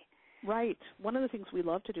 Okay. Right. One of the things we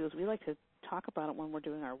love to do is we like to talk about it when we're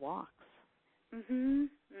doing our walks. Mhm.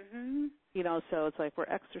 So it's like we're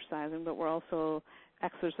exercising, but we're also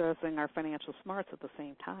exercising our financial smarts at the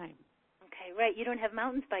same time. Okay, right. You don't have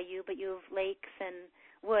mountains by you, but you have lakes and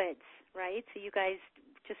woods, right? So you guys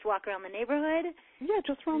just walk around the neighborhood? Yeah,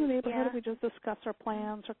 just around the neighborhood. We just discuss our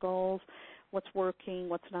plans, our goals, what's working,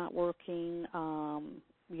 what's not working,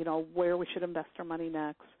 where we should invest our money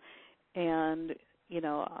next, and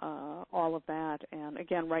all of that. And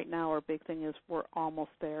again, right now our big thing is we're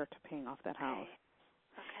almost there to paying off that house.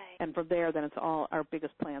 Okay. And from there, then it's all our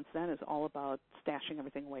biggest plans. Then is all about stashing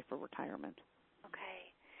everything away for retirement.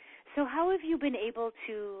 Okay. So how have you been able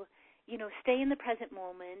to, stay in the present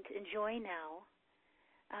moment, enjoy now,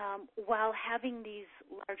 while having these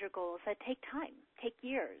larger goals that take time, take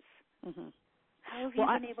years? Mm-hmm. How have you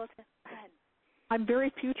been able to? Go ahead. I'm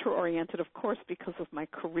very future-oriented, of course, because of my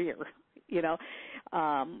career, you know.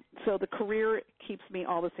 So the career keeps me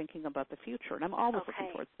always thinking about the future, and I'm always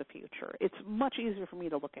looking towards the future. It's much easier for me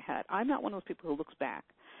to look ahead. I'm not one of those people who looks back.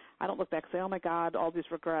 I don't look back and say, oh, my God, all these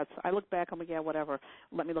regrets. I look back, I'm like, yeah, whatever.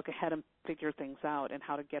 Let me look ahead and figure things out and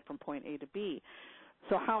how to get from point A to B.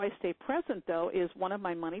 So how I stay present, though, is one of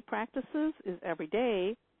my money practices is every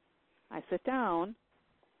day I sit down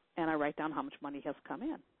and I write down how much money has come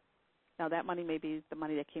in. Now, that money may be the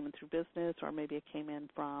money that came in through business, or maybe it came in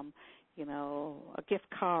from, you know, a gift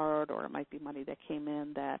card, or it might be money that came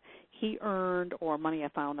in that he earned, or money I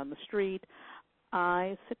found on the street.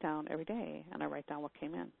 I sit down every day and I write down what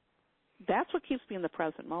came in. That's what keeps me in the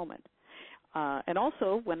present moment. And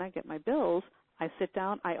also, when I get my bills, I sit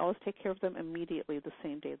down. I always take care of them immediately the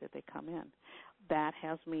same day that they come in. That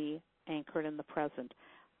has me anchored in the present.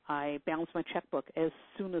 I balance my checkbook as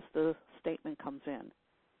soon as the statement comes in.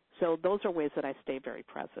 So those are ways that I stay very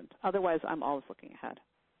present. Otherwise, I'm always looking ahead.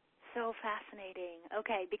 So fascinating.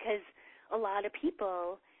 Okay, because a lot of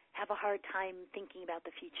people have a hard time thinking about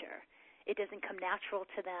the future. It doesn't come natural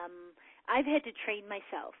to them. I've had to train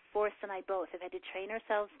myself. Forrest and I both have had to train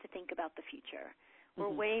ourselves to think about the future.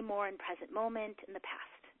 We're way more in present moment in the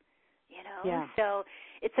past, you know? Yeah. So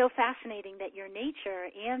it's so fascinating that your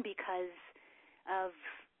nature, and because of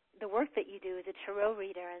the work that you do as a tarot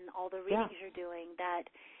reader and all the readings you're doing, that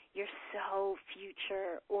you're so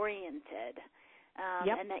future-oriented,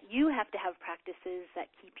 and that you have to have practices that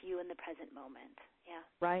keep you in the present moment. Yeah.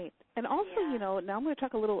 Right. And also, you know, now I'm going to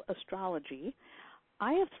talk a little astrology.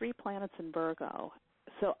 I have 3 planets in Virgo,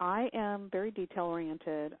 so I am very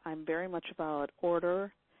detail-oriented. I'm very much about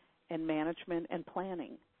order and management and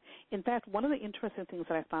planning. In fact, one of the interesting things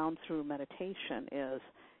that I found through meditation is,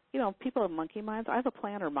 you know, people have monkey minds. I have a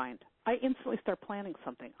planner mind. I instantly start planning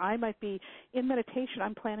something. I might be in meditation.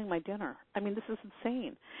 I'm planning my dinner. I mean, this is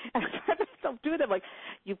insane. And I find myself doing it. Like,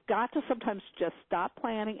 you've got to sometimes just stop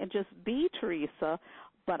planning and just be Teresa.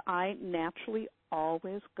 But I naturally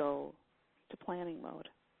always go to planning mode.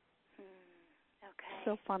 Okay.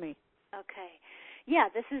 So funny. Okay. Yeah,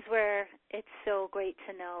 this is where it's so great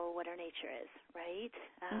to know what our nature is, right?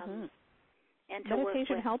 And to meditation work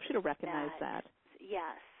with helps you to recognize that.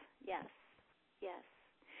 Yes.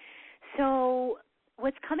 So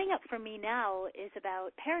what's coming up for me now is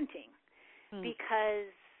about parenting,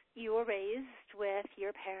 because you were raised with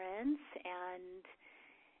your parents and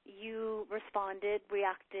you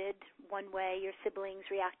reacted one way, your siblings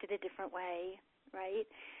reacted a different way, right?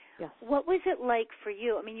 Yes. What was it like for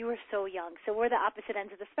you? I mean, you were so young, so we're the opposite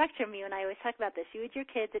ends of the spectrum. You and I always talk about this. You had your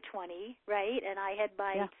kids at 20, right? And I had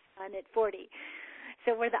my son at 40.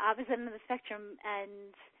 So we're the opposite end of the spectrum,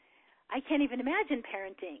 and I can't even imagine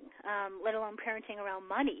parenting, let alone parenting around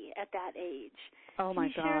money at that age. Oh,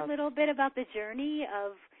 my God. Can you share a little bit about the journey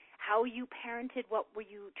of how you parented? What were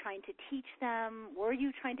you trying to teach them? Were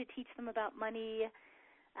you trying to teach them about money?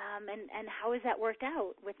 And how has that worked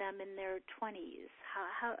out with them in their 20s?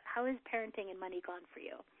 How has parenting and money gone for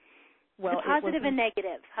you? Well, the positive and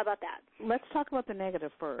negative. How about that? Let's talk about the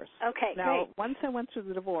negative first. Okay, now, great. Once I went through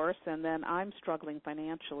the divorce, and then I'm struggling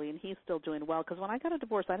financially, and he's still doing well, because when I got a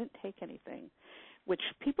divorce, I didn't take anything, which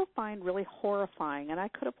people find really horrifying, and I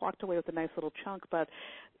could have walked away with a nice little chunk, but,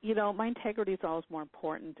 you know, my integrity is always more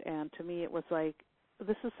important, and to me it was like,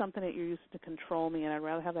 this is something that you're using to control me, and I'd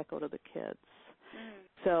rather have that go to the kids.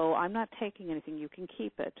 So I'm not taking anything. You can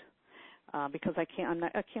keep it, because I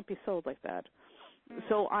can't be sold like that.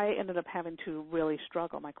 So I ended up having to really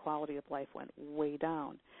struggle. My quality of life went way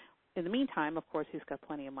down. In the meantime, of course, he's got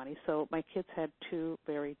plenty of money. So my kids had 2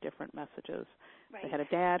 very different messages. Right. They had a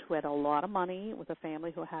dad who had a lot of money with a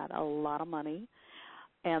family who had a lot of money.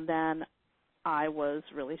 And then I was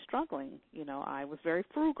really struggling. You know, I was very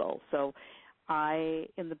frugal. So I,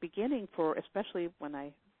 in the beginning, especially when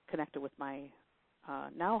I connected with my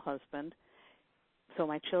now husband, so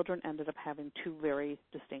my children ended up having 2 very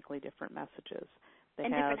distinctly different messages. They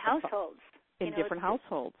in different households. In different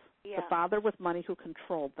households. Yeah. The father with money who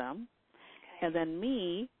controlled them, and then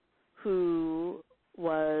me who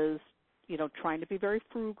was, you know, trying to be very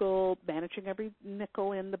frugal, managing every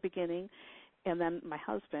nickel in the beginning, and then my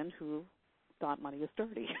husband who thought money was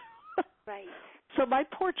dirty. Right. So my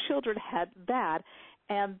poor children had that,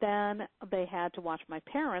 and then they had to watch my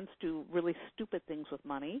parents do really stupid things with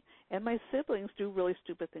money, and my siblings do really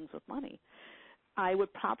stupid things with money. I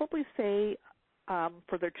would probably say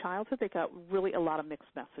for their childhood, they got really a lot of mixed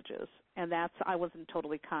messages, and I wasn't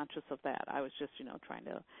totally conscious of that. I was just, you know, trying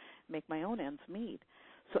to make my own ends meet.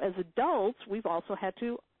 So as adults, we've also had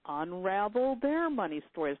to unravel their money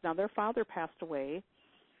stories. Now, their father passed away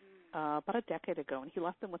about a decade ago, and he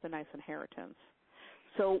left them with a nice inheritance.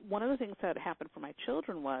 So one of the things that happened for my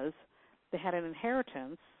children was they had an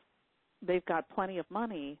inheritance, they've got plenty of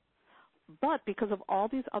money, but because of all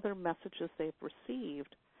these other messages they've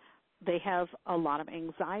received, they have a lot of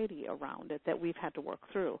anxiety around it that we've had to work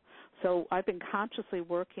through. So I've been consciously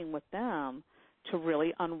working with them to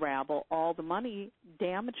really unravel all the money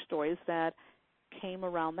damage stories that came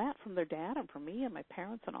around that from their dad and from me and my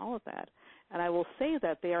parents and all of that. And I will say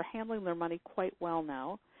that they are handling their money quite well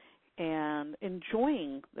now and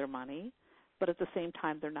enjoying their money, but at the same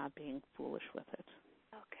time they're not being foolish with it.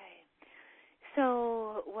 Okay.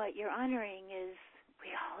 So what you're honoring is we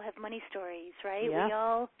all have money stories, right? Yeah. We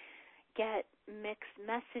all get mixed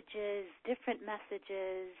messages, different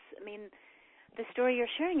messages. I mean, the story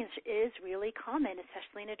you're sharing is really common,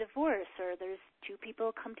 especially in a divorce, or there's two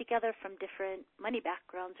people come together from different money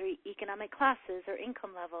backgrounds or economic classes or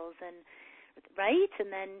income levels, and right?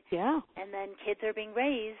 And then kids are being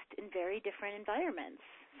raised in very different environments,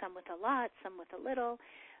 some with a lot, some with a little,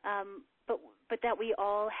 but that we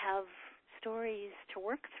all have stories to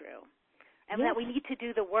work through. And that we need to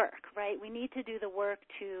do the work, right? We need to do the work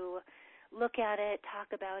to look at it,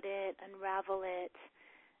 talk about it, unravel it,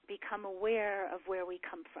 become aware of where we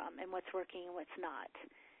come from and what's working and what's not,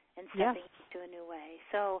 and stepping into a new way.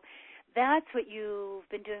 So that's what you've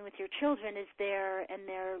been doing with your children. Is they're in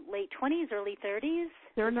their late 20s, early 30s?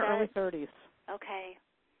 They're in their early 30s. Okay.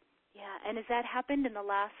 Yeah. And has that happened in the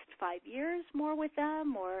last 5 years more with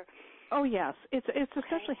them, or? Oh, yes. It's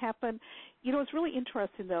essentially happened. You know, it's really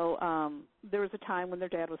interesting, though. There was a time when their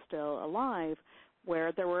dad was still alive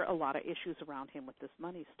where there were a lot of issues around him with this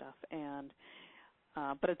money stuff. And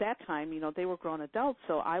but at that time, you know, they were grown adults,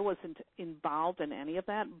 so I wasn't involved in any of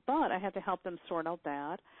that. But I had to help them sort out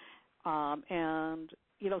that. And,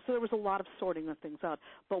 you know, so there was a lot of sorting of things out.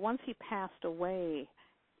 But once he passed away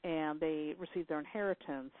and they received their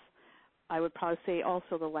inheritance, I would probably say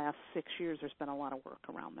also the last 6 years there's been a lot of work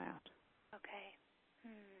around that. Okay.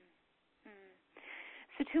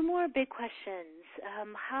 So two more big questions.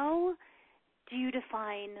 How do you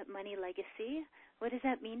define money legacy? What does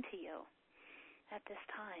that mean to you at this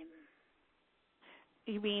time?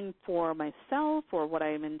 You mean for myself, or what I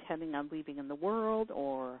am intending on leaving in the world,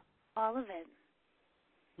 or? All of it.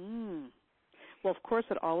 Well, of course,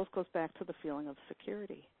 it always goes back to the feeling of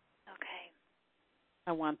security. Okay.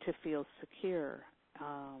 I want to feel secure,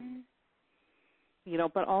 you know,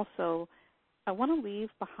 but also I want to leave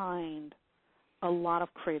behind a lot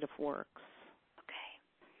of creative works. Okay.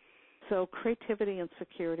 So creativity and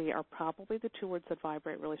security are probably the two words that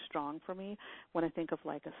vibrate really strong for me when I think of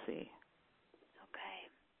legacy. Okay.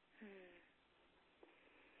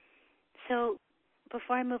 So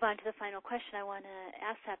before I move on to the final question, I want to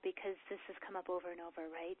ask that because this has come up over and over,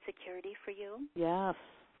 right? Security for you? Yes.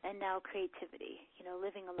 And now creativity, you know,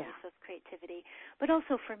 living a life of creativity. But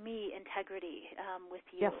also for me, integrity with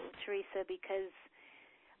you, Teresa, because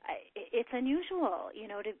it's unusual, you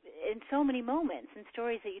know, in so many moments and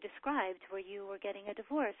stories that you described where you were getting a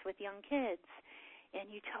divorce with young kids and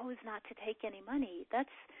you chose not to take any money. That's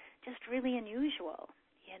just really unusual,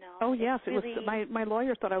 you know. Oh, yes. Really, it was. My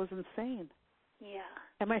lawyer thought I was insane. Yeah.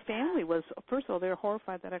 And my family was, first of all, they were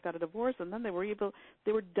horrified that I got a divorce, and then they were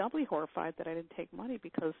doubly horrified that I didn't take money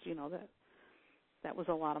because, you know, that was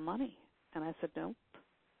a lot of money. And I said, nope,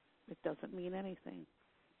 it doesn't mean anything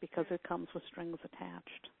because it comes with strings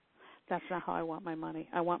attached. That's not how I want my money.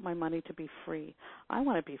 I want my money to be free. I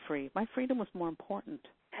want to be free. My freedom was more important.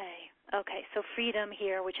 Okay. So freedom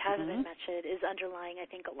here, which hasn't been mentioned, is underlying, I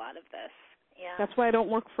think, a lot of this. Yeah. That's why I don't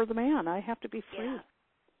work for the man. I have to be free.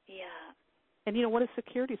 Yeah. And, you know, what is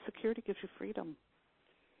security? Security gives you freedom.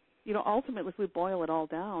 You know, ultimately, if we boil it all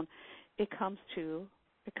down, it comes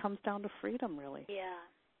down to freedom, really. Yeah.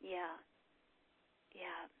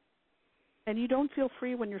 And you don't feel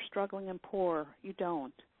free when you're struggling and poor. You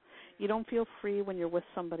don't. You don't feel free when you're with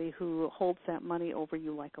somebody who holds that money over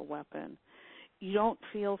you like a weapon. You don't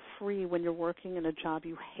feel free when you're working in a job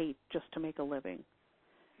you hate just to make a living.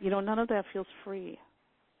 You know, none of that feels free.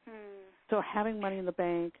 So having money in the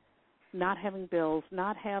bank, not having bills,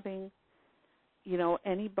 not having, you know,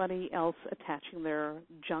 anybody else attaching their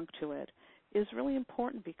junk to it is really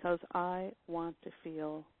important because I want to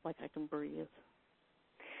feel like I can breathe.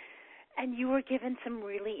 And you were given some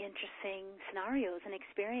really interesting scenarios and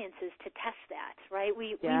experiences to test that, right?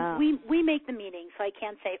 We make the meaning, so I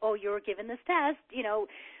can't say, oh, you were given this test, you know,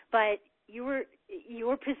 but you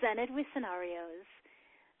were presented with scenarios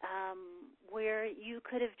where you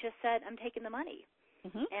could have just said, I'm taking the money.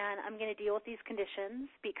 And I'm going to deal with these conditions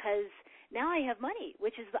because now I have money,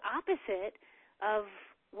 which is the opposite of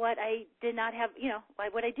what I did not have,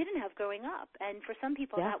 what I didn't have growing up. And for some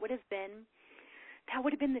people, that would have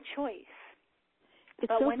been the choice. But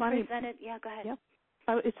so when funny. presented, go ahead. Yeah.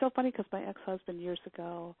 It's so funny because my ex-husband years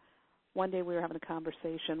ago, one day we were having a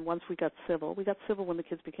conversation. Once we got civil when the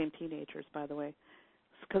kids became teenagers, by the way.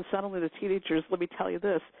 Because suddenly the teenagers, let me tell you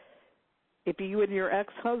this, if you and your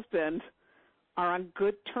ex-husband are on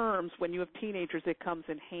good terms when you have teenagers, it comes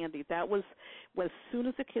in handy. That was as soon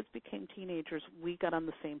as the kids became teenagers, we got on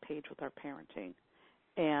the same page with our parenting.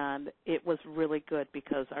 And it was really good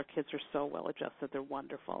because our kids are so well-adjusted. They're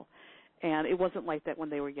wonderful. And it wasn't like that when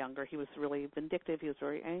they were younger. He was really vindictive. He was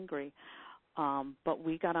very angry. But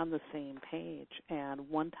we got on the same page. And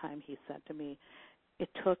one time he said to me, it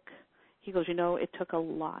took a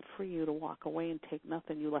lot for you to walk away and take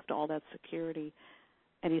nothing. You left all that security.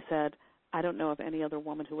 And he said, I don't know of any other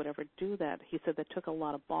woman who would ever do that. He said, that took a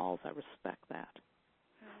lot of balls. I respect that.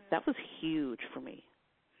 Mm-hmm. That was huge for me.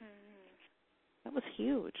 Mm-hmm. That was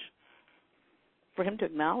huge for him to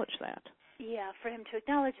acknowledge that. Yeah, for him to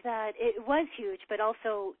acknowledge that, it was huge, but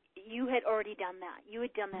also you had already done that. You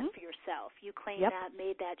had done that for yourself. You claimed that,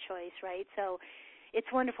 made that choice, right? So it's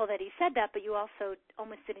wonderful that he said that, but you also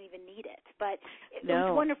almost didn't even need it. But it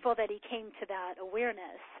was wonderful that he came to that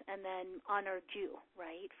awareness and then honored you,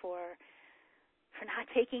 right, for not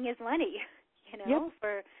taking his money,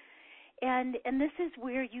 and this is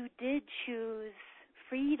where you did choose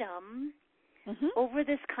freedom over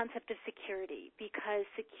this concept of security, because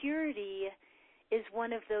security is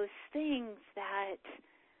one of those things that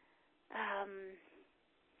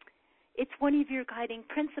it's one of your guiding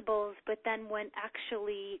principles, but then when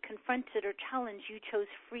actually confronted or challenged, you chose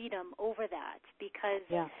freedom over that, because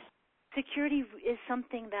security is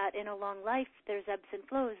something that in a long life, there's ebbs and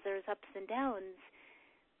flows, there's ups and downs.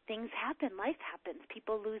 Things happen, life happens.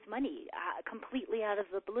 People lose money completely out of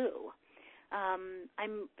the blue.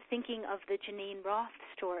 I'm thinking of the Janine Roth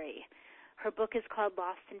story. Her book is called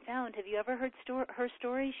Lost and Found. Have you ever heard her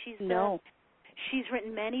story? She's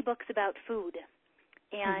written many books about food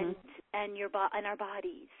and our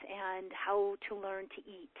bodies and how to learn to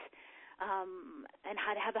eat and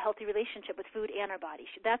how to have a healthy relationship with food and our body.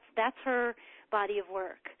 That's her body of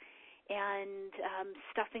work. And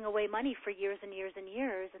stuffing away money for years and years and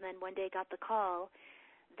years, and then one day got the call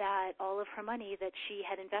that all of her money that she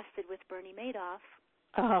had invested with Bernie Madoff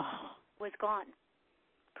was gone.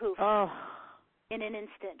 Poof. In an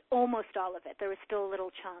instant. Almost all of it. There was still a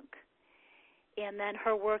little chunk. And then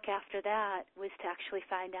her work after that was to actually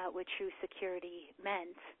find out what true security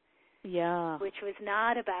meant. Yeah. Which was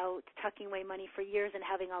not about tucking away money for years and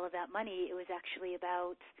having all of that money. It was actually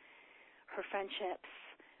about her friendships,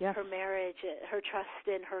 her marriage, her trust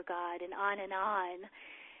in her God, and on and on.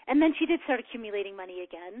 And then she did start accumulating money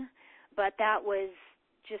again, but that was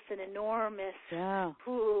just an enormous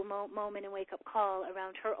moment and wake-up call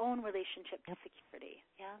around her own relationship to security.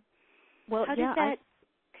 Yeah. Well, how did that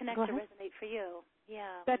connect or resonate for you?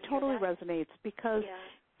 Yeah. That totally resonates because,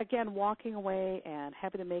 again, walking away and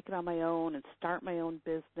having to make it on my own and start my own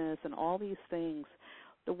business and all these things,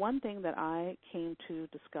 the one thing that I came to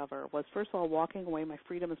discover was, first of all, walking away, my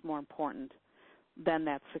freedom is more important than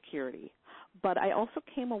that security. But I also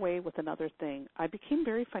came away with another thing. I became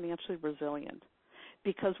very financially resilient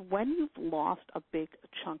because when you've lost a big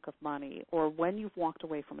chunk of money or when you've walked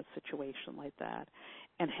away from a situation like that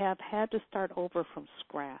and have had to start over from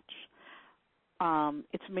scratch,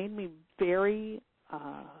 it's made me very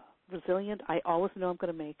resilient. I always know I'm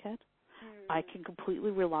going to make it. I can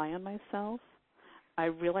completely rely on myself. I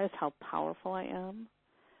realize how powerful I am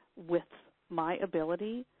with my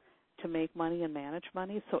ability to make money and manage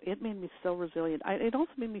money, so it made me so resilient. It also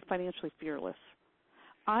made me financially fearless.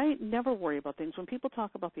 I never worry about things. When people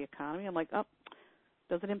talk about the economy, I'm like,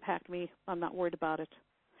 doesn't impact me. I'm not worried about it.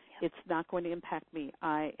 Yeah. It's not going to impact me.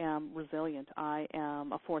 I am resilient. I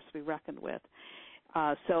am a force to be reckoned with.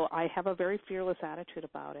 So I have a very fearless attitude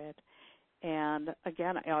about it. And,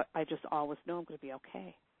 again, I just always know I'm going to be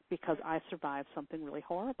okay because I survived something really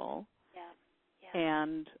horrible.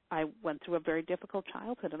 And I went through a very difficult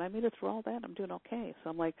childhood, and I made it through all that. I'm doing okay. So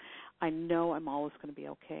I'm like, I know I'm always going to be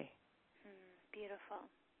okay. Beautiful,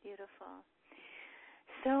 beautiful.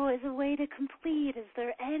 So as a way to complete, is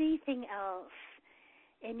there anything else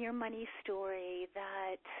in your money story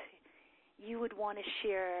that you would want to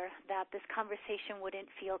share that this conversation wouldn't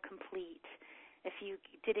feel complete if you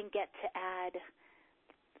didn't get to add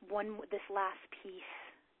this last piece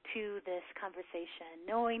to this conversation,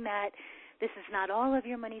 knowing that this is not all of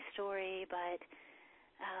your money story, but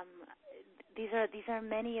these are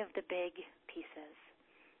many of the big pieces.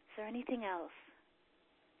 Is there anything else?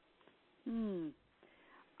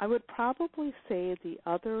 I would probably say the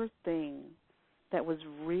other thing that was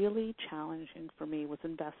really challenging for me was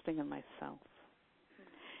investing in myself.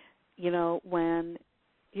 You know, when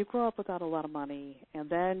you grow up without a lot of money and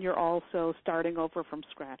then you're also starting over from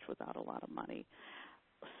scratch without a lot of money,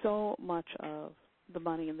 so much of the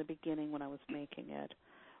money in the beginning when I was making it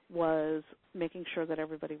was making sure that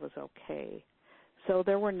everybody was okay. So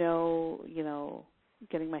there were no, you know,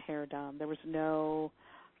 getting my hair done. There was no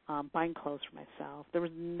buying clothes for myself. There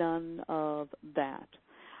was none of that.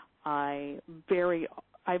 I really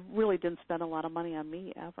didn't spend a lot of money on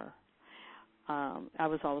me ever. I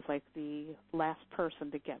was always like the last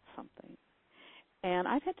person to get something. And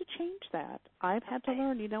I've had to change that. I've had to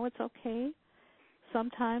learn, you know, it's okay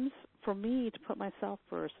sometimes for me to put myself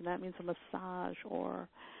first, and that means a massage or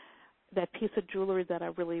that piece of jewelry that I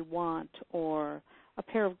really want or a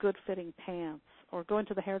pair of good-fitting pants or going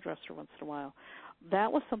to the hairdresser once in a while.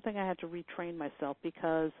 That was something I had to retrain myself,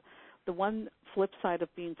 because the one flip side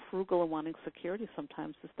of being frugal and wanting security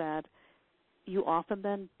sometimes is that you often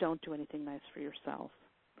then don't do anything nice for yourself.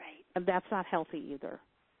 Right. And that's not healthy either.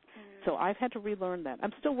 So I've had to relearn that.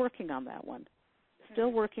 I'm still working on that one.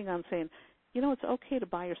 Still working on saying, you know, it's okay to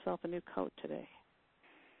buy yourself a new coat today.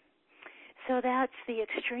 So that's the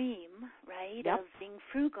extreme, right, Yep. of being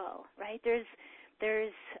frugal, right? There's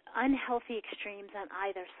unhealthy extremes on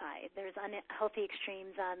either side. There's unhealthy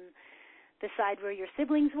extremes on the side where your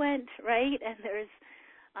siblings went, right? And there's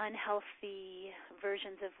unhealthy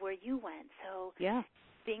versions of where you went. So yeah,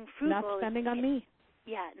 being frugal, not spending on me.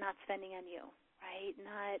 Yeah, not spending on you, right?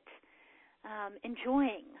 Not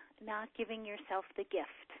enjoying, not giving yourself the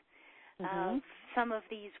gift of some of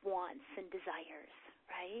these wants and desires,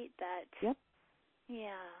 right? That. Yep. Yeah.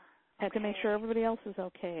 Had to make sure everybody else is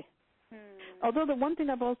okay. Although the one thing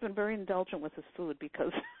I've always been very indulgent with is food,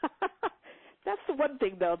 because that's the one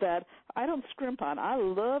thing, though, that I don't scrimp on. I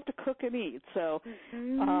love to cook and eat. So,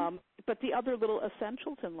 but the other little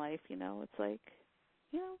essentials in life, you know, it's like,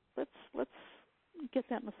 you know, let's get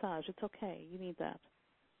that massage. It's okay. You need that.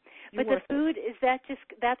 But the food, is that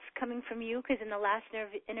that's coming from you? Because in the last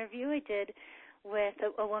interview I did with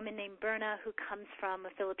a woman named Berna, who comes from a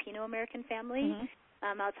Filipino-American family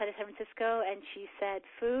outside of San Francisco, and she said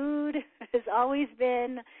food has always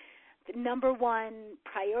been the number one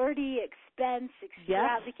priority, expense,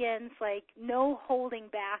 extravagance, like no holding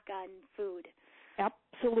back on food.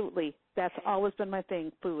 Absolutely. That's always been my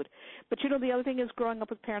thing, food. But, you know, the other thing is, growing up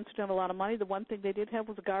with parents who didn't have a lot of money, the one thing they did have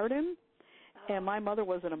was a garden, and my mother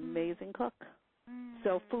was an amazing cook.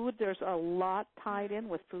 So food, there's a lot tied in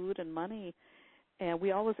with food and money, and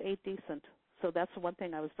we always ate decent. So that's the one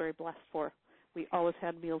thing I was very blessed for. We always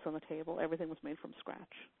had meals on the table. Everything was made from scratch.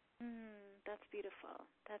 That's beautiful.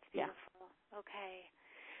 That's beautiful. Yeah. Okay.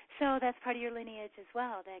 So that's part of your lineage as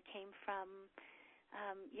well. That came from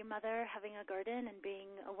your mother having a garden and being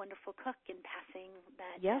a wonderful cook and passing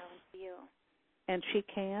that down to you. And she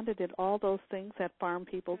canned and did all those things that farm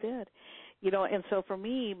people did. You know, and so for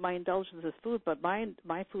me, my indulgence is food, but my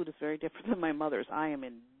food is very different than my mother's. I am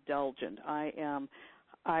indulgent.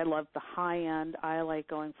 I love the high end. I like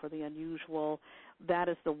going for the unusual. That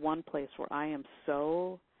is the one place where I am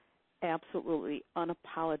so absolutely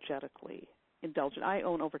unapologetically indulgent. I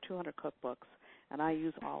own over 200 cookbooks, and I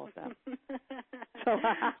use all of them.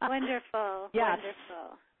 Wonderful. Yes.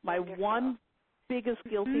 Wonderful. My one biggest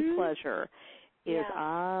guilty pleasure is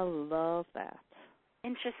I love that.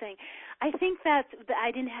 Interesting. I think that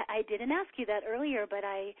I didn't ask you that earlier, but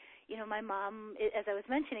my mom, as I was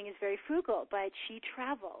mentioning, is very frugal, but she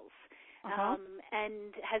travels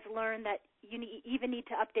and has learned that you even need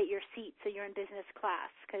to update your seat so you're in business class,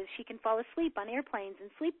 because she can fall asleep on airplanes and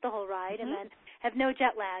sleep the whole ride and then have no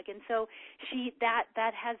jet lag. And so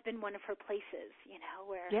that has been one of her places, you know,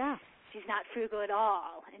 where she's not frugal at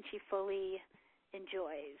all and she fully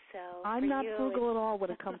enjoys. So I'm not frugal at all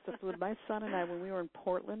when it comes to food. My son and I, when we were in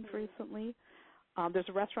Portland recently, there's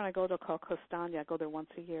a restaurant I go to called Costania. I go there once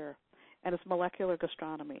a year, and it's molecular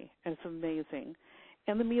gastronomy, and it's amazing.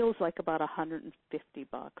 And the meal is like about $150,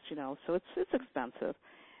 you know, so it's expensive.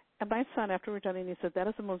 And my son, after we're done eating, he said, that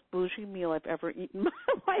is the most bougie meal I've ever eaten in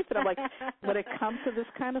my life. And I'm like, when it comes to this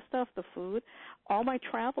kind of stuff, the food, all my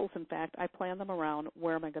travels, in fact, I plan them around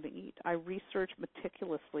where am I going to eat. I research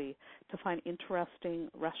meticulously to find interesting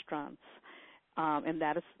restaurants. And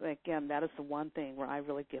that is, again, that is the one thing where I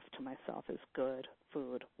really gift to myself is good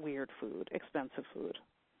food, weird food, expensive food.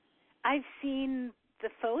 I've seen the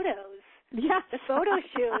photos. Yes. The photo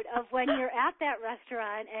shoot of when you're at that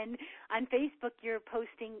restaurant, and on Facebook you're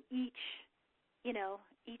posting each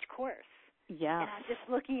course. Yeah. And I'm just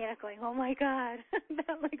looking at it going, oh my God,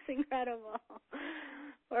 that looks incredible.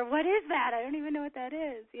 Or what is that? I don't even know what that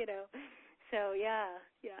is, you know. So yeah,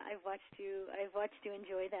 I've watched you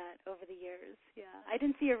enjoy that over the years. Yeah. I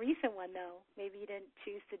didn't see a recent one though. Maybe you didn't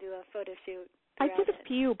choose to do a photo shoot. I did a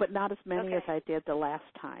few, but not as many as Okay. I did the last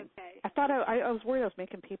time. Okay. I thought I was worried I was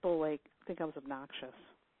making people like think I was obnoxious.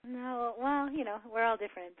 No, well, you know, we're all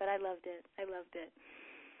different, but I loved it.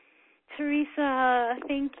 Teresa,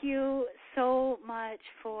 thank you so much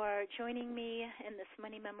for joining me in this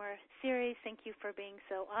Money Memoir series. Thank you for being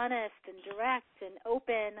so honest and direct and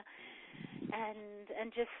open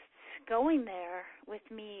and just going there with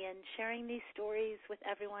me and sharing these stories with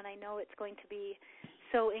everyone. I know it's going to be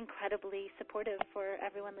so incredibly supportive for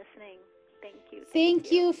everyone listening. Thank you.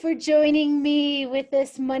 Thank you for joining me with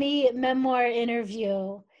this Money Memoir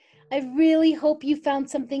interview. I really hope you found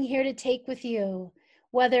something here to take with you,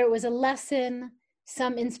 whether it was a lesson,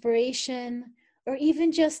 some inspiration, or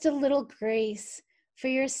even just a little grace for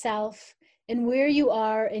yourself and where you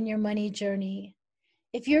are in your money journey.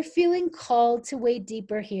 If you're feeling called to wade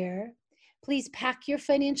deeper here, please pack your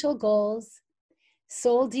financial goals,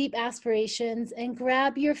 soul deep aspirations, and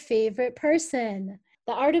grab your favorite person.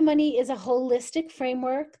 The Art of Money is a holistic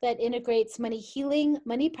framework that integrates money healing,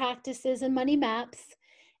 money practices, and money maps,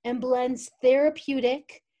 and blends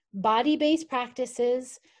therapeutic, body-based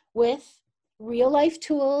practices with real-life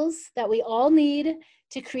tools that we all need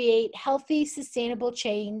to create healthy, sustainable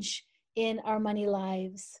change in our money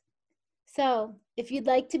lives. So, if you'd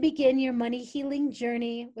like to begin your money healing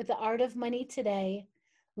journey with the Art of Money today,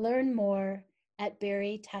 learn more at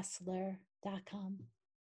BarryTessler.com.